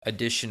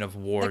addition of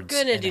wards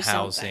and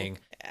housing.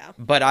 Yeah.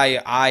 But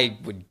I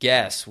would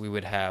guess we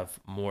would have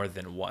more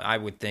than one. I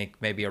would think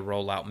maybe a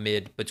rollout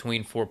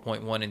between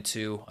 4.1 and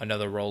 2,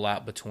 another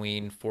rollout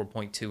between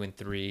 4.2 and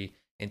 3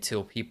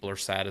 until people are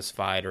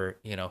satisfied or,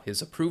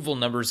 his approval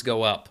numbers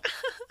go up.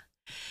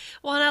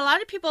 Well, and a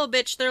lot of people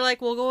bitch. They're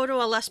like, we'll go to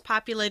a less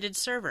populated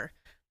server.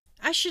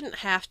 I shouldn't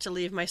have to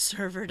leave my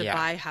server to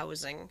buy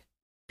housing.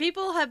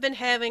 People have been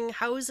having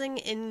housing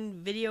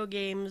in video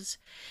games,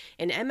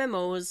 in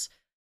MMOs,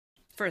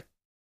 for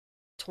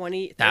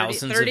 20, 30,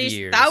 30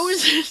 years.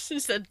 Thousands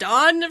since the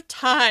dawn of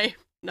time.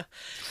 No.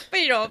 But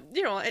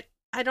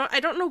I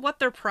don't know what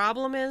their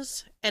problem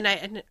is.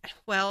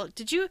 Well,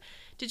 did you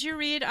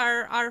read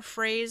our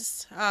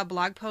phrase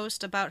blog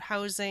post about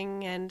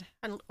housing and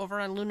over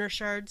on Lunar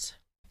Shards?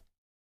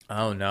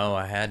 Oh no,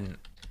 I hadn't.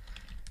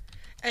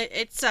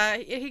 It's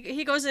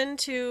he goes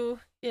into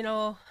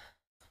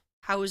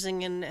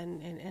housing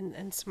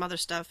and some other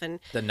stuff and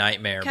the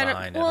nightmare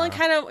behind it. Well, and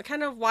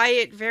kind of why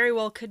it very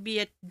well could be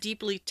a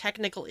deeply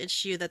technical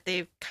issue that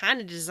they've kind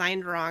of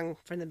designed wrong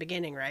from the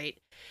beginning, right?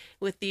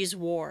 With these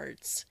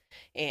wards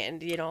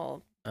and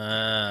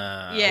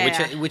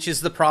which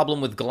is the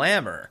problem with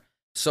Glamour.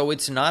 So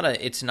it's not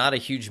a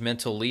huge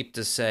mental leap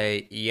to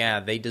say, yeah,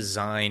 they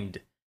designed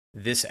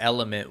this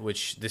element,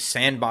 which the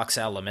sandbox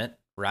element,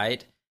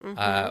 right?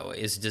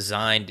 Is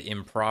designed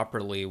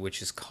improperly,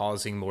 which is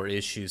causing more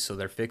issues, so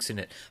they're fixing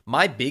it.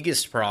 My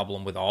biggest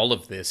problem with all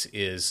of this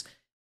is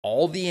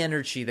all the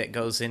energy that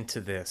goes into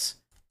this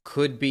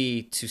could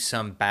be to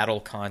some battle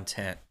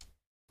content,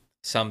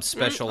 some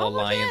special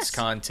alliance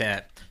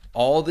content.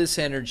 All this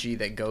energy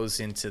that goes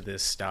into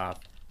this stuff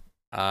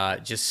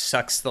just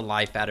sucks the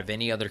life out of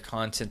any other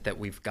content that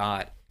we've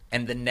got.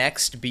 And the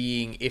next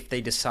being, if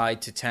they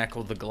decide to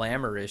tackle the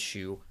Glamour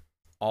issue,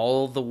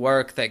 all the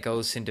work that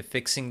goes into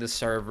fixing the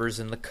servers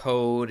and the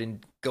code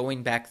and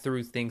going back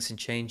through things and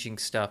changing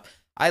stuff.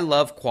 I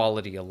love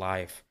quality of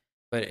life,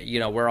 but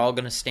we're all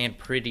going to stand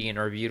pretty in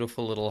our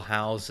beautiful little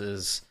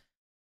houses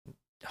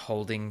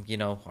holding,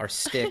 our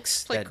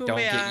sticks like that don't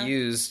get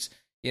used,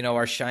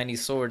 our shiny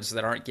swords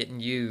that aren't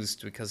getting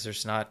used because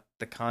there's not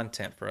the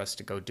content for us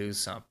to go do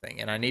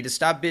something. And I need to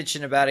stop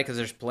bitching about it because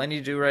there's plenty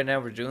to do right now.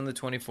 We're doing the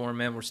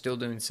 24-man. We're still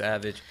doing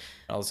Savage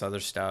and all this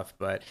other stuff.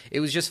 But it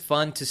was just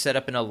fun to set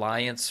up an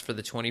alliance for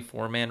the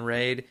 24-man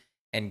raid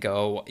and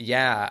go,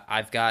 yeah,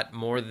 I've got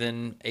more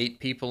than 8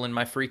 people in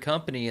my free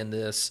company in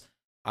this.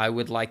 I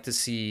would like to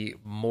see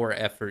more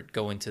effort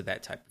go into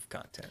that type of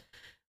content.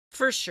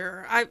 For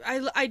sure.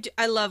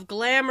 I love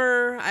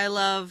glamour. I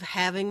love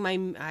having my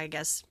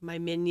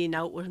minion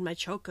out with my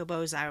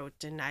chocobos out,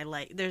 and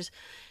there's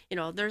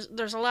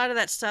a lot of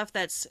that stuff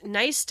that's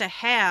nice to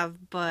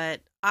have,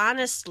 but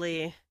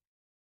honestly,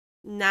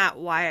 not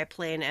why I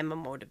play an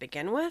MMO to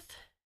begin with.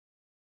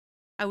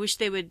 I wish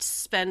they would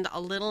spend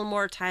a little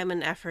more time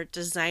and effort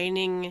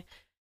designing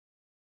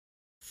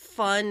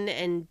fun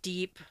and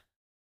deep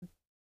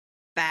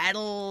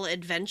battle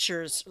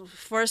adventures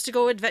for us to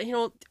go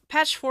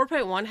patch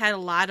 4.1 had a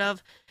lot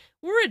of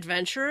we're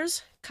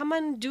adventurers, come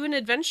on, do an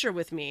adventure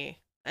with me.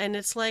 And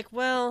it's like,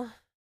 well,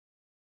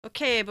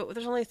 okay, but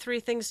there's only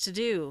 3 things to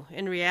do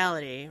in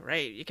reality,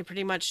 right? You can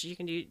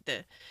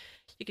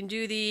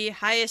do the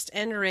highest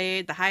end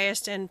raid, the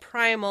highest end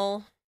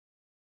primal,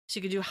 so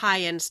you can do high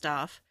end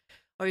stuff,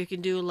 or you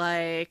can do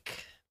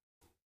like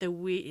the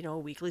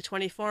weekly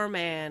 24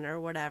 man or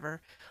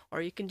whatever,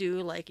 or you can do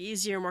like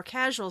easier, more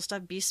casual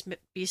stuff,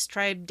 beast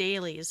tribe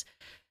dailies.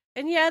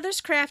 And yeah, there's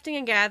crafting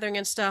and gathering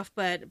and stuff,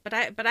 but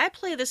I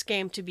play this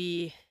game to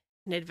be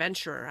an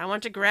adventurer. I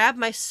want to grab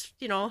my 6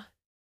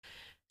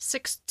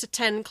 to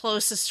 10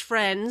 closest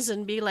friends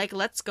and be like,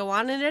 let's go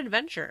on an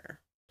adventure.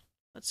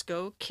 Let's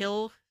go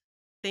kill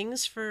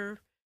things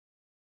for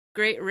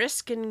great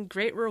risk and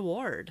great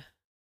reward.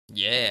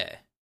 Yeah.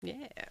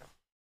 Yeah.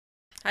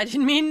 I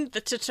didn't mean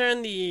to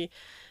turn the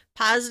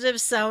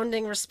positive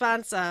sounding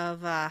response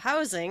of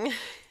housing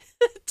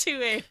to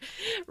a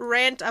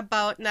rant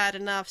about not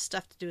enough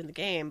stuff to do in the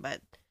game, but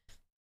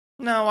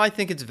No, I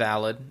think it's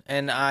valid,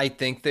 and I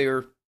think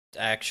they're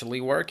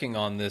actually working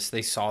on this.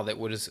 They saw that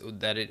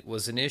it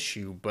was an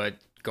issue, but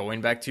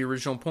going back to your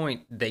original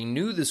point, they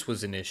knew this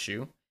was an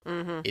issue.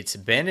 mm-hmm. It's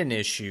been an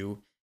issue.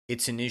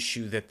 It's an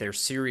issue that they're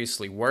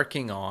seriously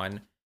working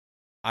on.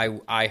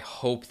 I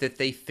hope that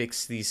they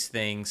fix these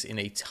things in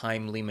a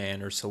timely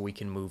manner so we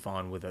can move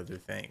on with other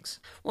things.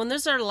 Well, and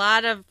there's a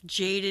lot of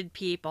jaded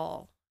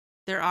people.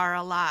 There are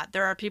a lot.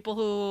 There are people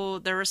who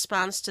their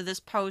response to this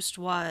post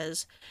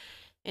was,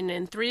 and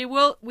in 3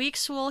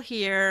 weeks we'll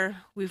hear,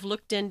 we've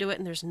looked into it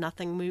and there's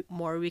nothing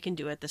more we can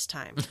do at this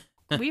time.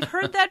 We've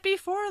heard that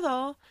before,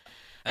 though.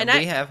 And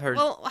we have heard.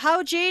 Well,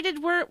 how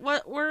jaded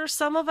were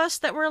some of us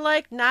that were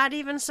like not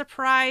even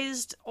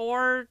surprised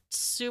or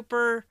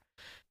super...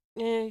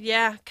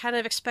 kind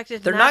of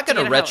expected. They're not going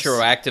to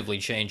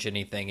retroactively change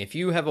anything. If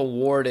you have a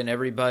ward and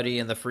everybody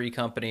in the free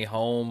company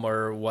home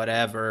or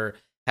whatever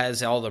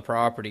has all the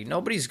property,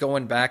 nobody's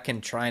going back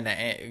and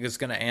is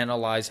going to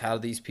analyze how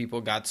these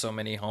people got so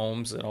many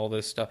homes and all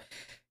this stuff.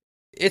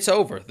 It's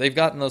over. They've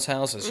gotten those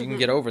houses. You can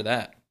get over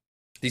that.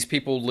 These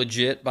people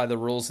legit, by the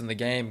rules in the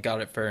game,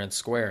 got it fair and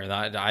square. And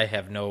I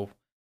have no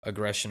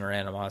aggression or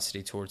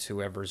animosity towards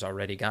whoever's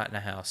already gotten a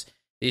house.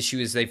 The issue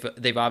is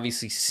they've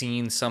obviously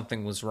seen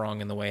something was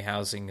wrong in the way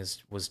housing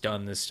was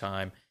done this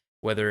time.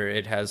 Whether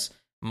it has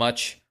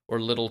much or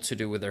little to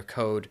do with their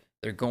code,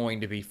 they're going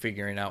to be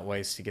figuring out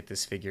ways to get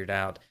this figured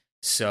out.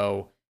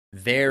 So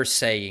they're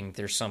saying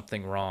there's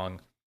something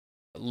wrong,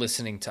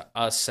 listening to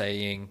us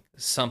saying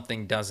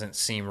something doesn't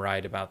seem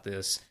right about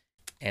this,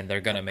 and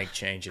they're going to make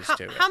changes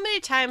to it. How many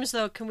times,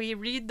 though, can we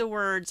read the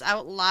words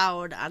out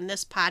loud on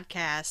this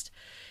podcast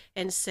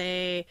and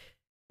say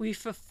we've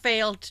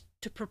failed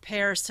to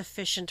prepare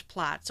sufficient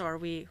plots, or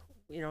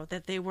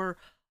that they were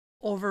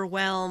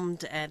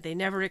overwhelmed and they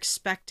never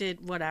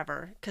expected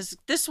whatever? Because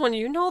this one,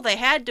 they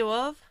had to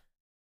have.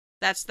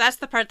 That's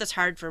the part that's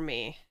hard for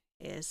me,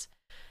 is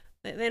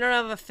they don't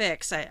have a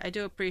fix. I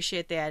do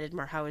appreciate they added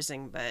more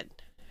housing, but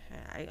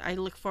I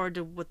look forward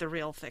to what the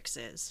real fix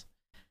is.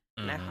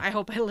 Mm-hmm. And I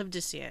hope I live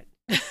to see it.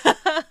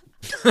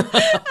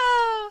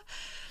 Oh.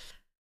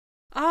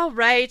 All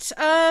right.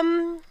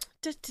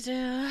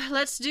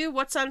 Let's do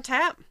what's on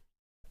tap.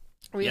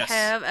 We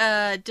have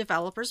a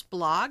developer's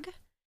blog.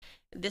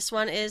 This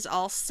one is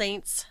All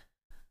Saints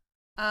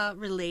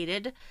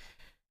related.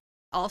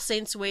 All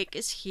Saints Wake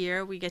is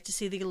here. We get to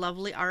see the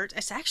lovely art.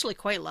 It's actually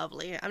quite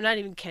lovely. I'm not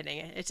even kidding.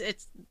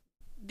 It's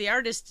the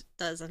artist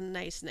does a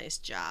nice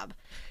job.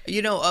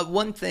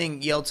 One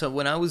thing, Yelta,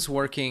 when I was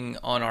working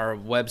on our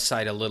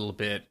website a little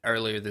bit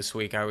earlier this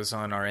week, I was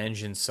on our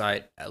engine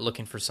site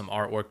looking for some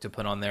artwork to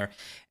put on there.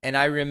 And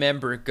I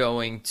remember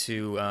going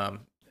to,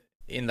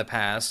 in the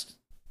past,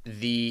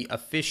 the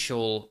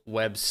official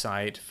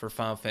website for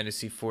Final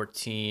Fantasy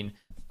XIV.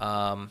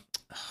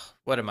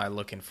 What am I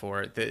looking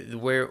for?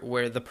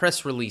 Where the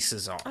press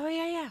releases are. Oh,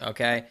 yeah.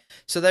 Okay,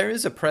 so there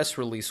is a press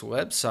release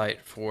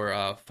website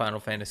for Final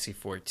Fantasy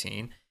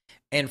XIV,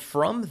 and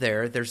from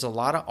there's a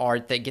lot of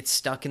art that gets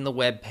stuck in the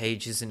web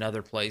pages and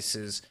other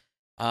places,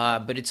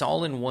 but it's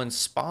all in one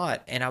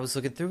spot. And I was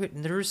looking through it,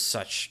 and there's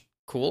such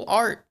cool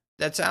art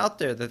that's out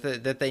there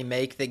that they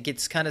make that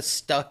gets kind of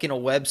stuck in a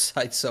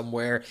website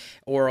somewhere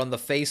or on the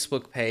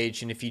Facebook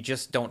page, and if you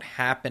just don't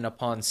happen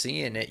upon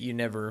seeing it, you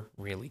never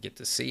really get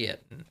to see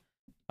it. And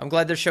I'm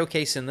glad they're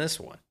showcasing this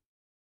one.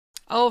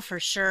 Oh, for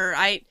sure.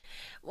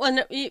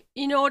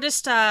 You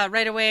noticed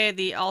right away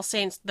the All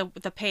Saints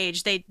the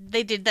page they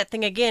did that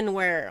thing again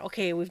where,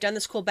 okay, we've done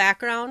this cool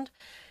background,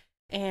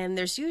 And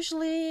there's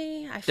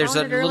usually There's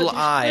a little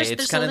eye.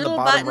 It's kind of in the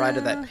bottom right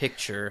of that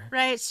picture.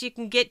 Right, so you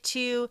can get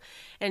to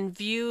and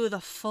view the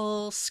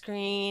full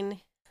screen.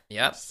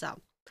 Yep.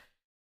 So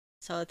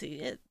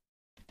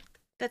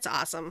that's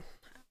awesome.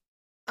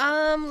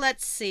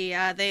 Let's see.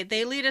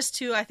 They lead us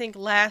to, I think,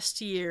 last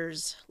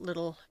year's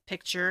little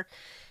picture,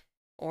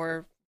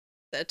 or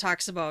that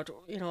talks about,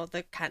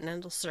 the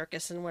Continental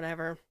Circus and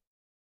whatever.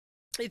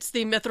 It's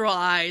the Mithril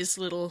Eyes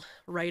little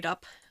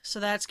write-up, so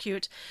that's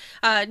cute.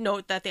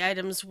 Note that the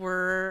items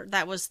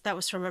that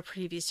was from a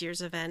previous year's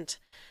event.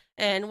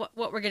 And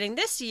what we're getting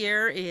this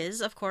year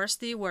is, of course,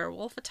 the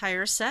werewolf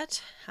attire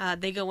set.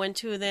 They go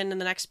into then in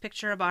the next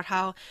picture about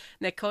how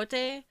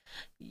Mikote,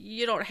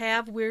 you don't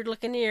have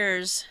weird-looking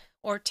ears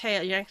or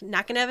tail. You're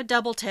not going to have a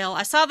double tail.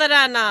 I saw that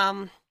on,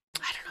 I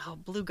don't know,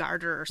 Blue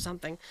Garter or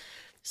something.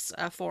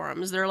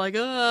 Forums. They're like,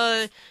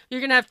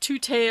 you're gonna have two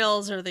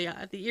tails, or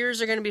the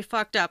ears are gonna be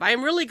fucked up.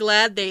 I'm really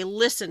glad they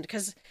listened,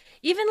 because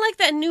even like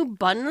that new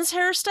buns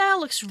hairstyle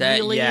looks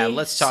really... Yeah,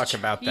 let's talk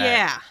about that.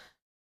 Yeah.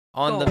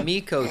 On the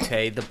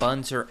Mikote, the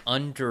buns are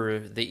under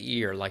the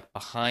ear, like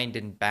behind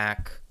and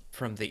back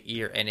from the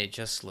ear, and it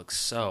just looks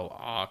so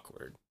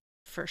awkward.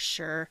 For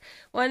sure.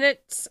 When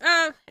it's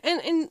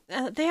and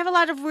they have a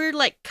lot of weird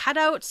like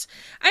cutouts.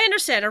 I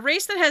understand a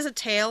race that has a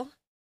tail,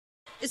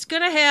 it's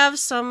going to have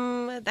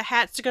the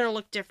hats are going to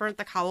look different,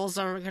 the cowls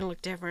are going to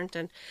look different,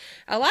 and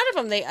a lot of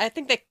them, I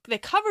think they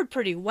covered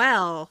pretty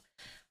well.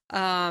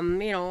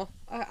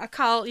 A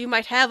cowl, you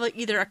might have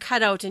either a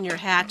cutout in your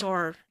hat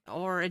or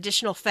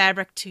additional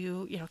fabric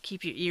to,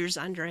 keep your ears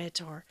under it,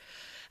 or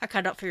a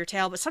cutout for your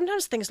tail, but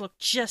sometimes things look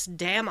just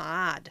damn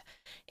odd.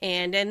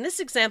 And in this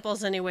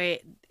examples,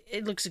 anyway,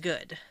 it looks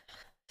good.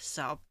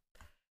 So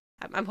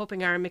I'm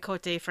hoping our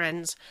Mikote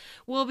friends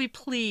will be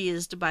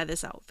pleased by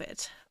this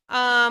outfit.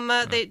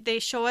 They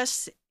show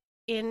us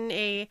in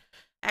a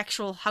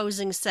actual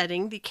housing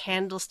setting the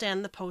candle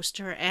stand, the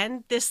poster,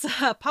 and this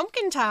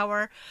pumpkin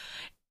tower.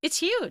 It's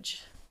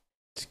huge.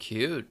 It's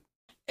cute.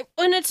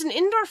 And it's an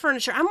indoor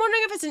furniture. I'm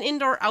wondering if it's an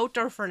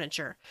indoor-outdoor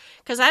furniture,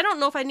 because I don't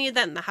know if I need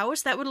that in the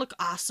house. That would look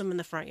awesome in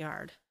the front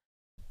yard.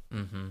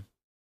 Mm-hmm.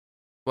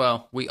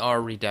 Well, we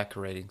are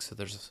redecorating, so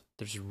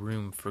there's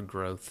room for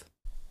growth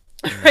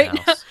in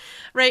the house.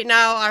 Right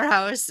now, our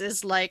house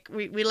is like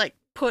we like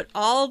put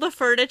all the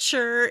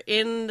furniture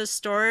in the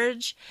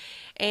storage,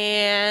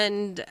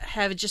 and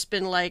have just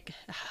been like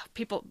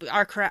people,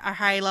 our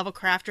high level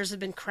crafters have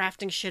been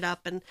crafting shit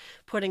up and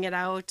putting it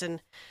out, and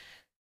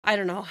I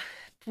don't know.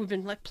 We've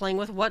been like playing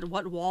with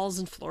what walls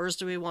and floors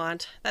do we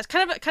want. That's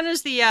kind of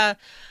is the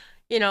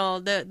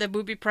the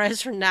booby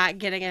prize for not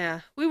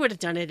getting we would have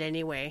done it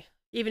anyway,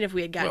 even if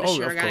we had gotten a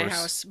Shirogane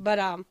house.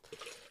 But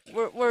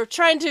we're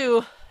trying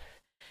to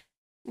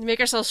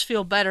make ourselves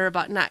feel better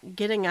about not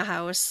getting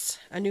a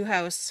new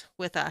house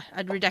with a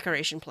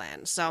redecoration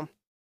plan. So,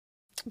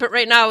 but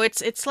right now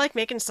it's like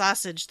making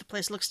sausage. The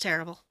place looks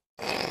terrible.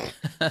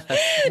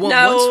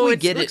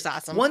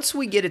 Awesome. Once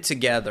we get it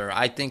together,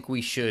 I think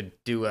we should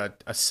do a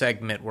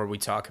segment where we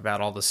talk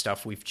about all the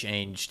stuff we've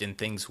changed and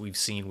things we've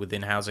seen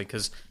within housing,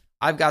 because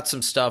I've got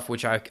some stuff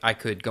which I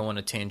could go on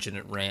a tangent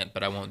and rant,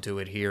 but I won't do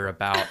it here,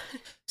 about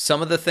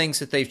some of the things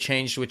that they've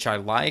changed which I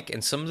like,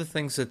 and some of the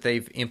things that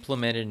they've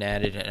implemented and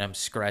added, and I'm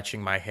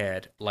scratching my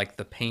head, like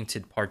the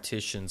painted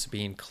partitions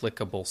being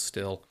clickable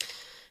still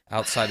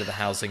outside of the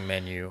housing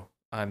menu.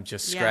 I'm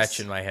just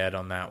scratching my head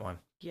on that one.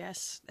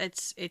 Yes,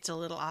 it's a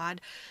little odd.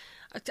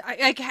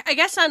 I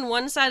guess on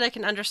one side I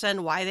can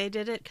understand why they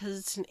did it, because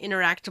it's an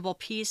interactable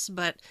piece,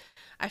 but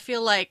I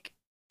feel like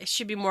it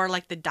should be more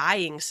like the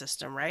dyeing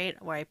system,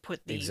 right? Where I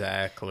put the...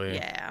 Exactly.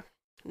 Yeah.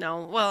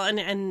 No, well,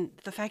 and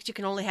the fact you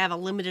can only have a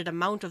limited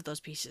amount of those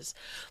pieces.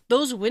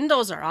 Those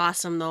windows are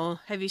awesome, though.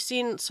 Have you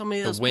seen so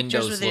many of those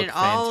pictures where they did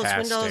all those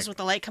windows with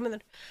the light coming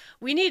in?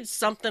 We need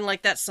something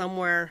like that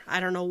somewhere. I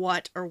don't know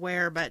what or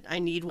where, but I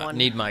need one. I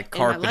need my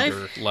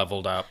carpenter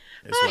leveled up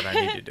is what I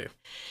need to do.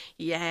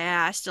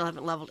 Yeah, I still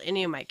haven't leveled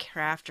any of my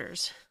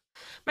crafters.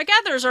 My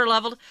gatherers are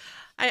leveled.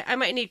 I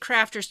might need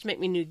crafters to make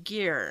me new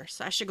gear,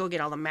 so I should go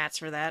get all the mats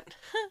for that.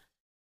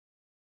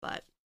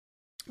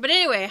 But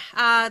anyway,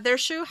 their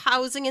shoe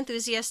housing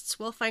enthusiasts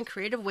will find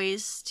creative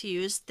ways to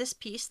use this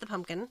piece, the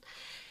pumpkin,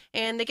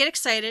 and they get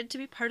excited to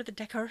be part of the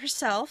decor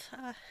herself.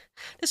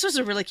 This was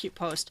a really cute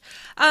post.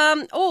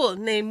 And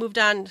they moved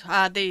on,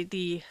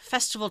 the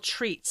festival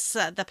treats,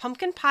 the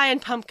pumpkin pie and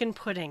pumpkin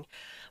pudding.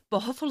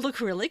 Both will look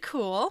really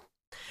cool.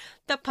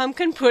 The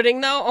pumpkin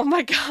pudding, though, oh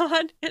my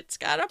god, it's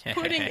got a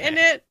pudding in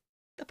it.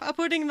 The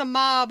pudding, the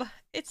mob.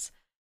 It's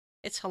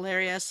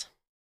hilarious.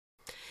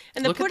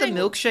 And look at the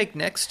milkshake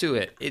next to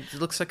it. It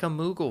looks like a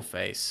Moogle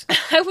face.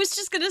 I was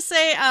just going to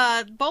say,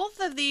 both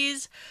of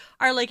these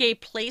are like a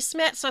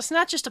placemat, so it's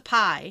not just a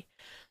pie.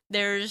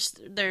 There's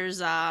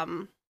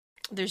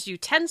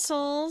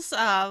utensils.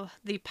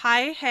 The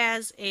pie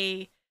has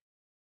a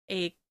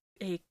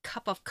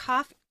cup of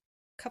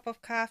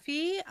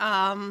coffee.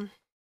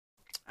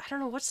 I don't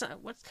know what's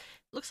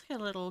looks like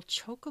a little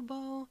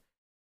chocobo.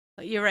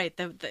 You're right.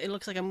 It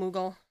looks like a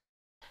Moogle.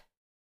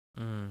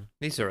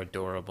 These are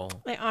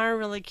adorable. They are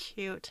really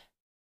cute.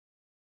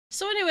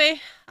 So anyway,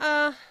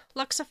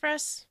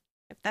 Luxafresh,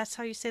 if that's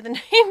how you say the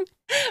name,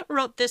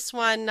 wrote this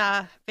one.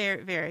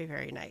 Very, very,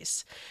 very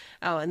nice.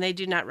 Oh, and they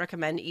do not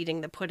recommend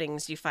eating the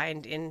puddings you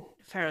find in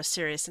Pharaoh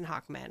Sirius and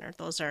Hawk Manor.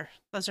 Those are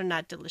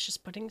not delicious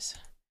puddings.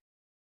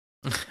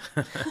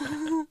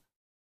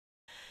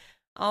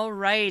 All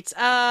right.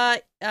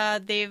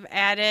 They've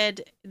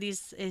added,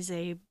 these is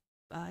a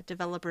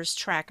developer's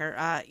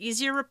tracker.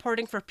 Easier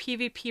reporting for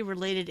PvP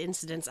related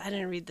incidents. I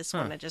didn't read this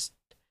one.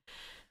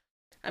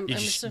 I'm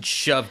just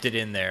shoved it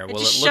in there.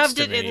 Well, it shoved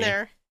it in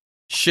there.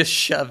 Just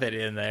shove it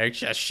in there.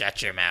 Just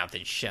shut your mouth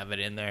and shove it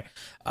in there.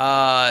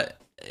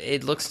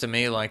 It looks to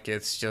me like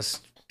it's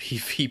just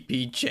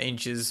PvP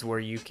changes where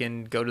you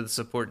can go to the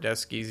support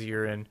desk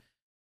easier and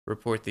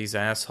report these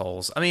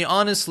assholes. I mean,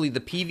 honestly, the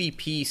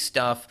PvP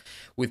stuff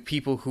with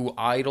people who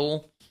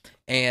idle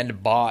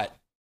and bot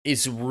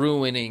is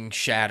ruining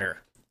Shatter.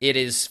 It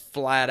is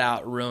flat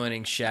out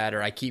ruining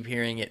Shatter. I keep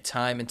hearing it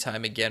time and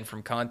time again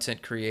from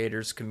content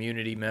creators,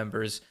 community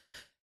members,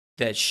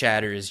 that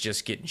Shatter is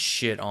just getting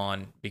shit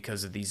on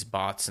because of these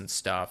bots and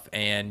stuff.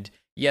 And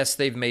yes,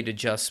 they've made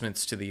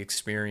adjustments to the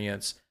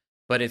experience,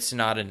 but it's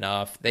not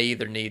enough. They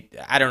either need,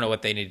 I don't know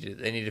what they need to do.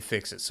 They need to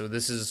fix it. So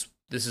this is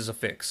a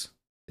fix.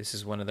 This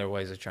is one of their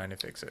ways of trying to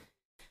fix it.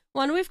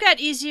 Well, and we've got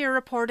easier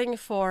reporting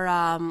for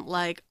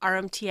like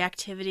RMT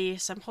activity,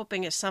 so I'm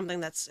hoping it's something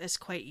that's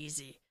quite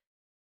easy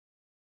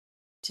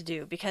to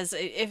do, because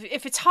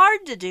if it's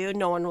hard to do,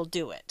 no one will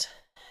do it.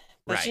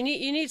 But right.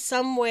 you need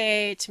some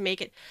way to make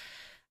it,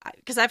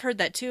 because I've heard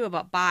that too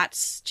about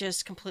bots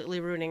just completely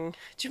ruining.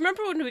 Do you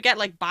remember when we got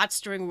like bots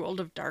during World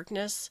of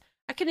Darkness?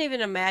 I couldn't even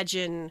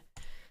imagine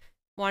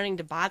wanting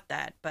to bot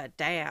that, but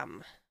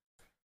damn.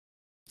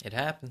 It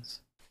happens.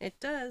 It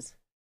does.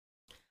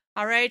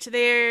 All right,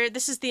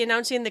 this is the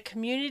announcing the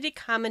community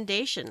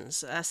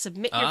commendations.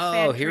 Submit your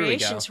fan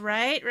creations,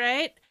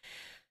 right?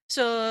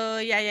 So,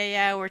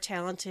 yeah, we're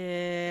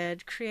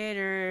talented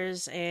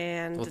creators,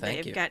 and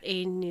they've got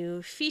a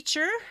new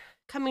feature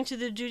coming to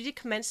the Duty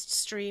Commenced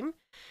stream,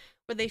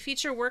 where they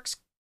feature works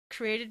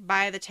created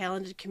by the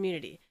talented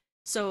community.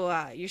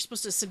 So, you're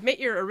supposed to submit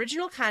your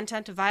original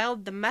content via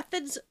the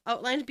methods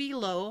outlined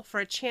below for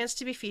a chance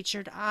to be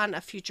featured on a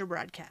future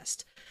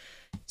broadcast.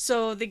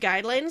 So, the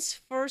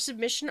guidelines for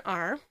submission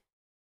are,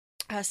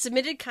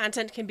 submitted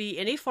content can be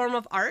any form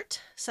of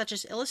art, such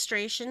as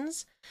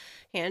illustrations,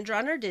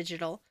 hand-drawn or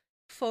digital,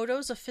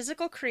 photos of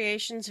physical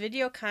creations,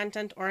 video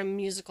content, or a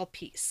musical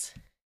piece.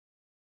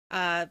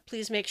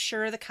 Please make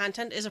sure the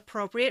content is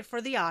appropriate for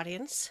the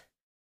audience.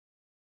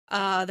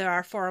 There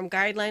are forum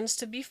guidelines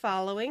to be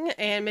following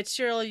and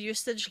material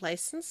usage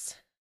license,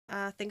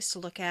 things to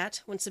look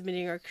at when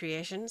submitting your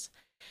creations.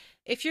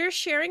 If you're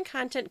sharing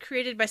content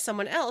created by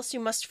someone else, you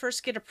must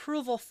first get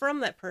approval from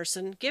that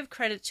person, give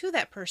credit to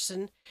that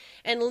person,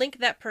 and link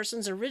that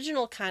person's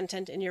original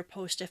content in your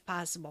post if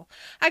possible.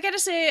 I gotta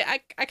say, I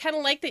kind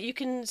of like that you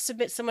can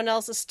submit someone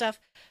else's stuff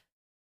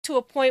to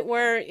a point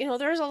where, you know,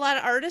 there's a lot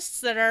of artists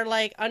that are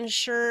like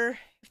unsure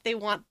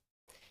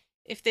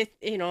if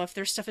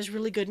their stuff is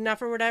really good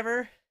enough or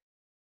whatever.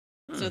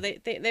 So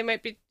they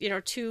might be, you know,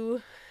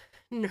 too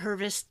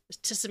nervous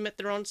to submit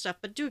their own stuff,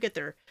 but do get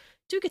their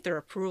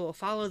approval.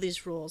 Follow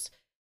these rules,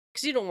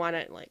 because you don't want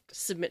to like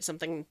submit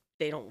something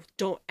they don't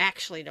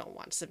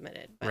want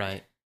submitted. But,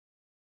 right.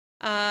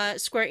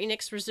 Square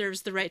Enix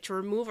reserves the right to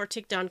remove or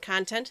take down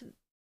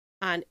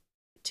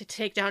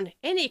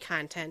any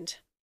content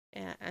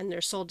and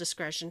their sole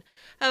discretion.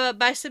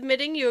 By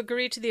submitting, you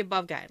agree to the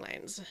above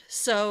guidelines.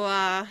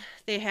 So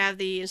they have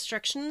the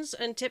instructions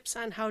and tips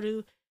on how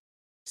to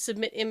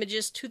submit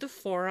images to the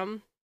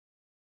forum,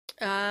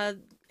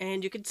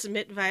 and you can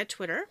submit via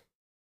Twitter.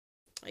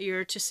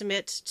 You're to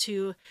submit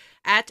to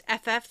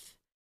 @FF,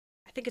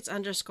 I think it's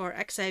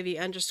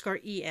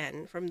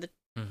 _XIV_EN from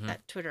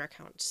that Twitter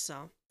account.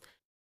 So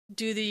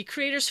do the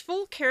creator's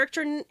full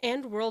character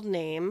and world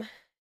name,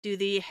 do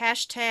the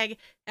hashtag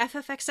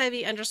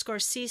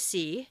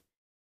FFXIV_CC,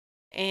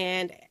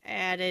 and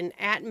add an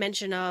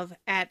mention of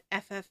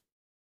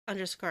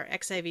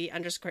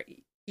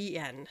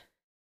 @FF_XIV_EN.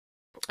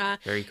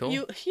 Very cool.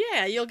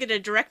 You'll get a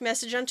direct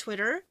message on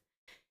Twitter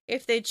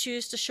if they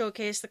choose to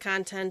showcase the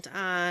content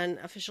on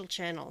official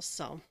channels.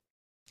 So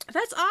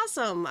that's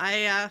awesome.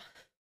 I'm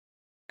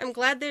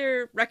glad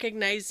they're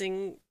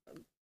recognizing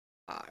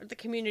the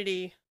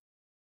community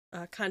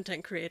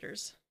content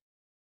creators.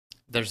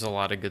 There's a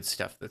lot of good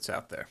stuff that's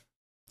out there.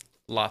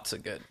 Lots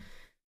of good.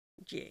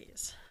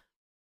 Jeez.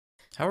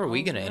 How are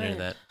we going to enter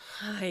that?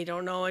 I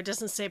don't know. It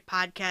doesn't say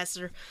podcast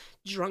or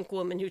drunk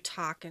woman who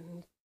talk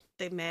and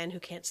the man who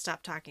can't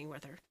stop talking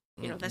with her.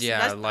 You know, that's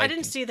I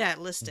didn't see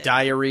that listed.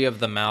 Diary of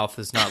the Mouth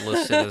is not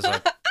listed as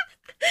a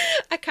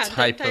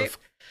type of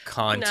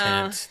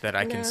content that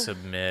I can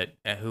submit.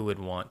 Who would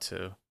want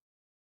to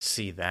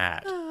see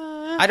that?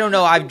 I don't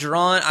know. I've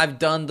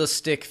done the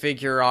stick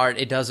figure art.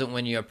 It doesn't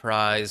win you a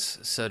prize,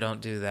 so don't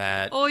do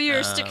that. Oh, you're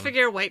a stick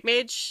figure white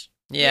mage?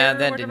 Yeah,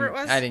 that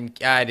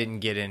didn't. I didn't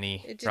get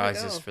any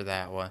prizes for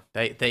that one.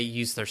 They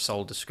use their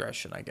sole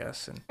discretion, I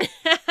guess. And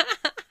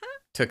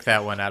took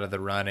that one out of the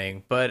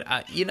running. But,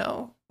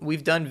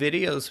 we've done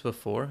videos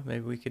before.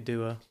 Maybe we could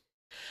do a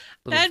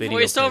little that video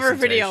voiceover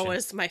video presentation.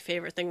 was my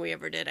favorite thing we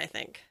ever did, I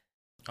think.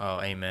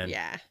 Oh, amen.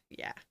 Yeah.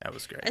 That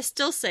was great. I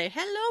still say,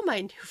 hello,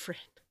 my new friend.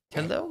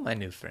 Hello, my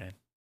new friend.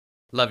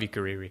 Love you,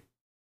 Kariri.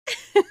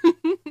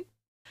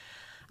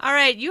 All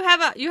right, you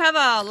have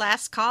a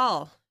last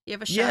call. You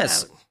have a shout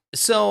out.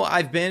 So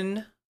I've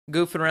been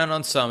goofing around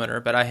on Summoner,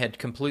 but I had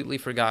completely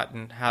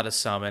forgotten how to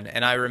summon,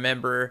 and I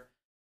remember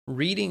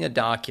reading a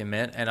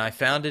document, and I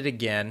found it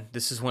again.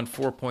 This is when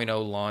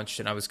 4.0 launched,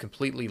 and I was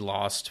completely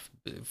lost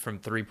from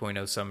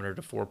 3.0 Summoner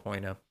to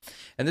 4.0.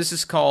 And this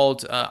is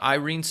called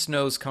Irene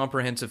Snow's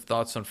Comprehensive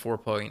Thoughts on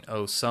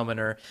 4.0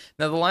 Summoner.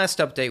 Now, the last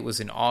update was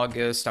in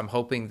August. I'm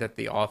hoping that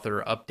the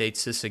author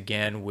updates this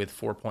again with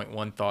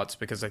 4.1 thoughts,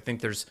 because I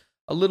think there's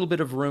a little bit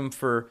of room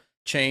for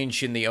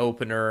change in the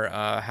opener,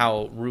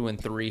 how Ruin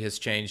 3 has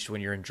changed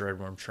when you're in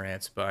Dreadworm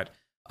Trance. But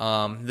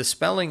the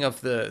spelling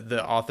of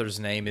the author's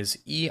name is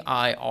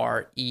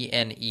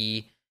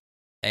Eirene,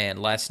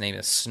 and last name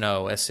is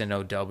Snow,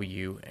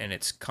 S-N-O-W, and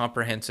it's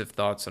Comprehensive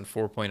Thoughts on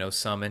 4.0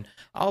 Summon.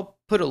 I'll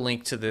put a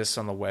link to this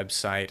on the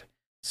website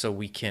so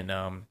we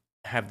can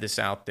have this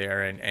out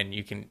there and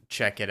you can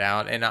check it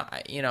out. And,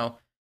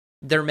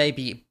 there may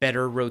be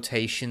better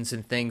rotations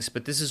and things,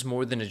 but this is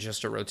more than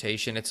just a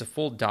rotation. It's a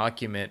full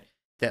document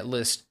that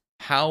lists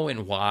how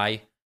and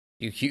why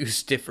you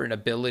use different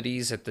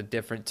abilities at the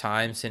different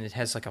times, and it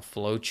has like a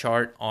flow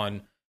chart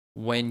on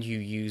when you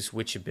use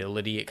which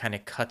ability. It kind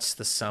of cuts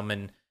the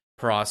summon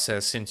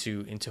process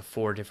into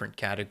 4 different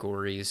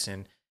categories,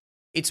 and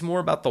it's more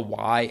about the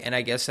why, and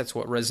I guess that's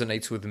what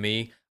resonates with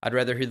me. I'd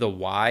rather hear the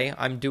why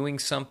I'm doing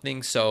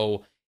something.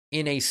 So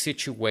in a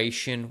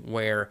situation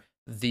where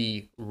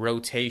the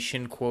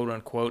rotation, quote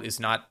unquote, is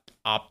not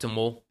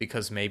optimal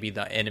because maybe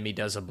the enemy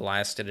does a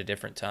blast at a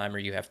different time or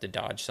you have to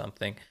dodge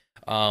something,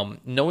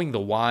 knowing the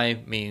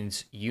why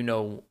means you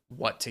know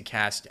what to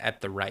cast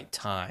at the right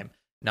time,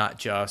 not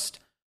just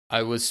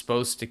I was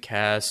supposed to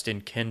cast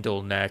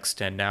Enkindle next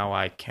and now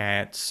I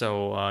can't,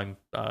 so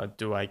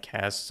do I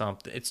cast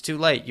something? It's too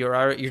late. Your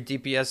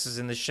DPS is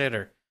in the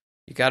shitter.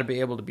 You got to be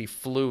able to be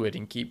fluid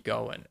and keep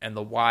going, and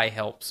the why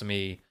helps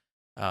me.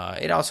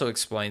 It also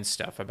explains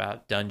stuff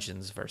about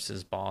dungeons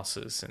versus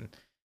bosses and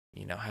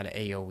how to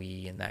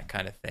AoE and that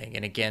kind of thing.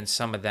 And again,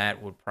 some of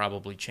that would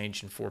probably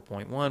change in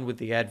 4.1 with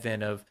the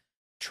advent of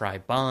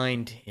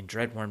Tri-Bind in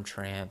Dreadworm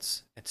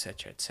Trance,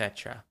 etc.,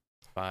 etc.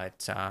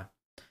 But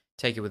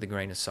take it with a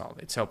grain of salt.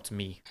 It's helped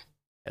me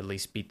at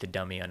least beat the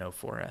dummy on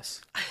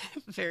 04S.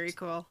 Very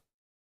cool.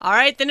 All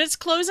right, then it's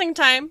closing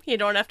time. You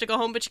don't have to go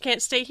home, but you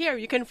can't stay here.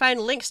 You can find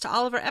links to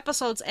all of our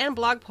episodes and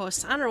blog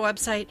posts on our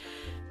website,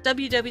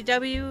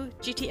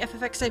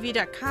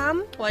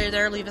 www.gtffxiv.com. While you're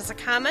there, leave us a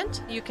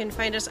comment. You can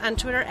find us on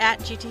Twitter at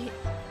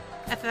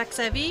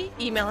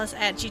GTFFXIV. Email us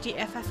at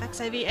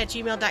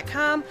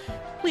gtffxiv@gmail.com.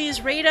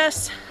 Please rate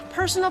us.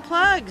 Personal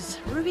plugs.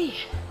 Ruby.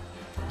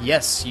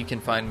 Yes, you can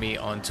find me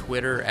on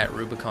Twitter at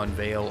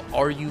RubiconVale,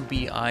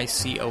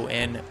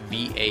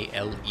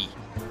 RubiconVale.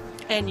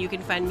 And you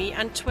can find me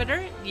on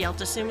Twitter,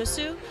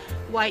 Yeltasumasu,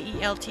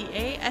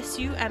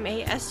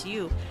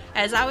 YELTASUMASU.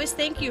 As always,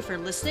 thank you for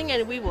listening,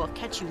 and we will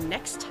catch you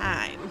next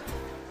time.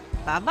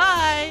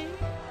 Bye-bye.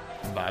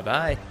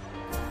 Bye-bye.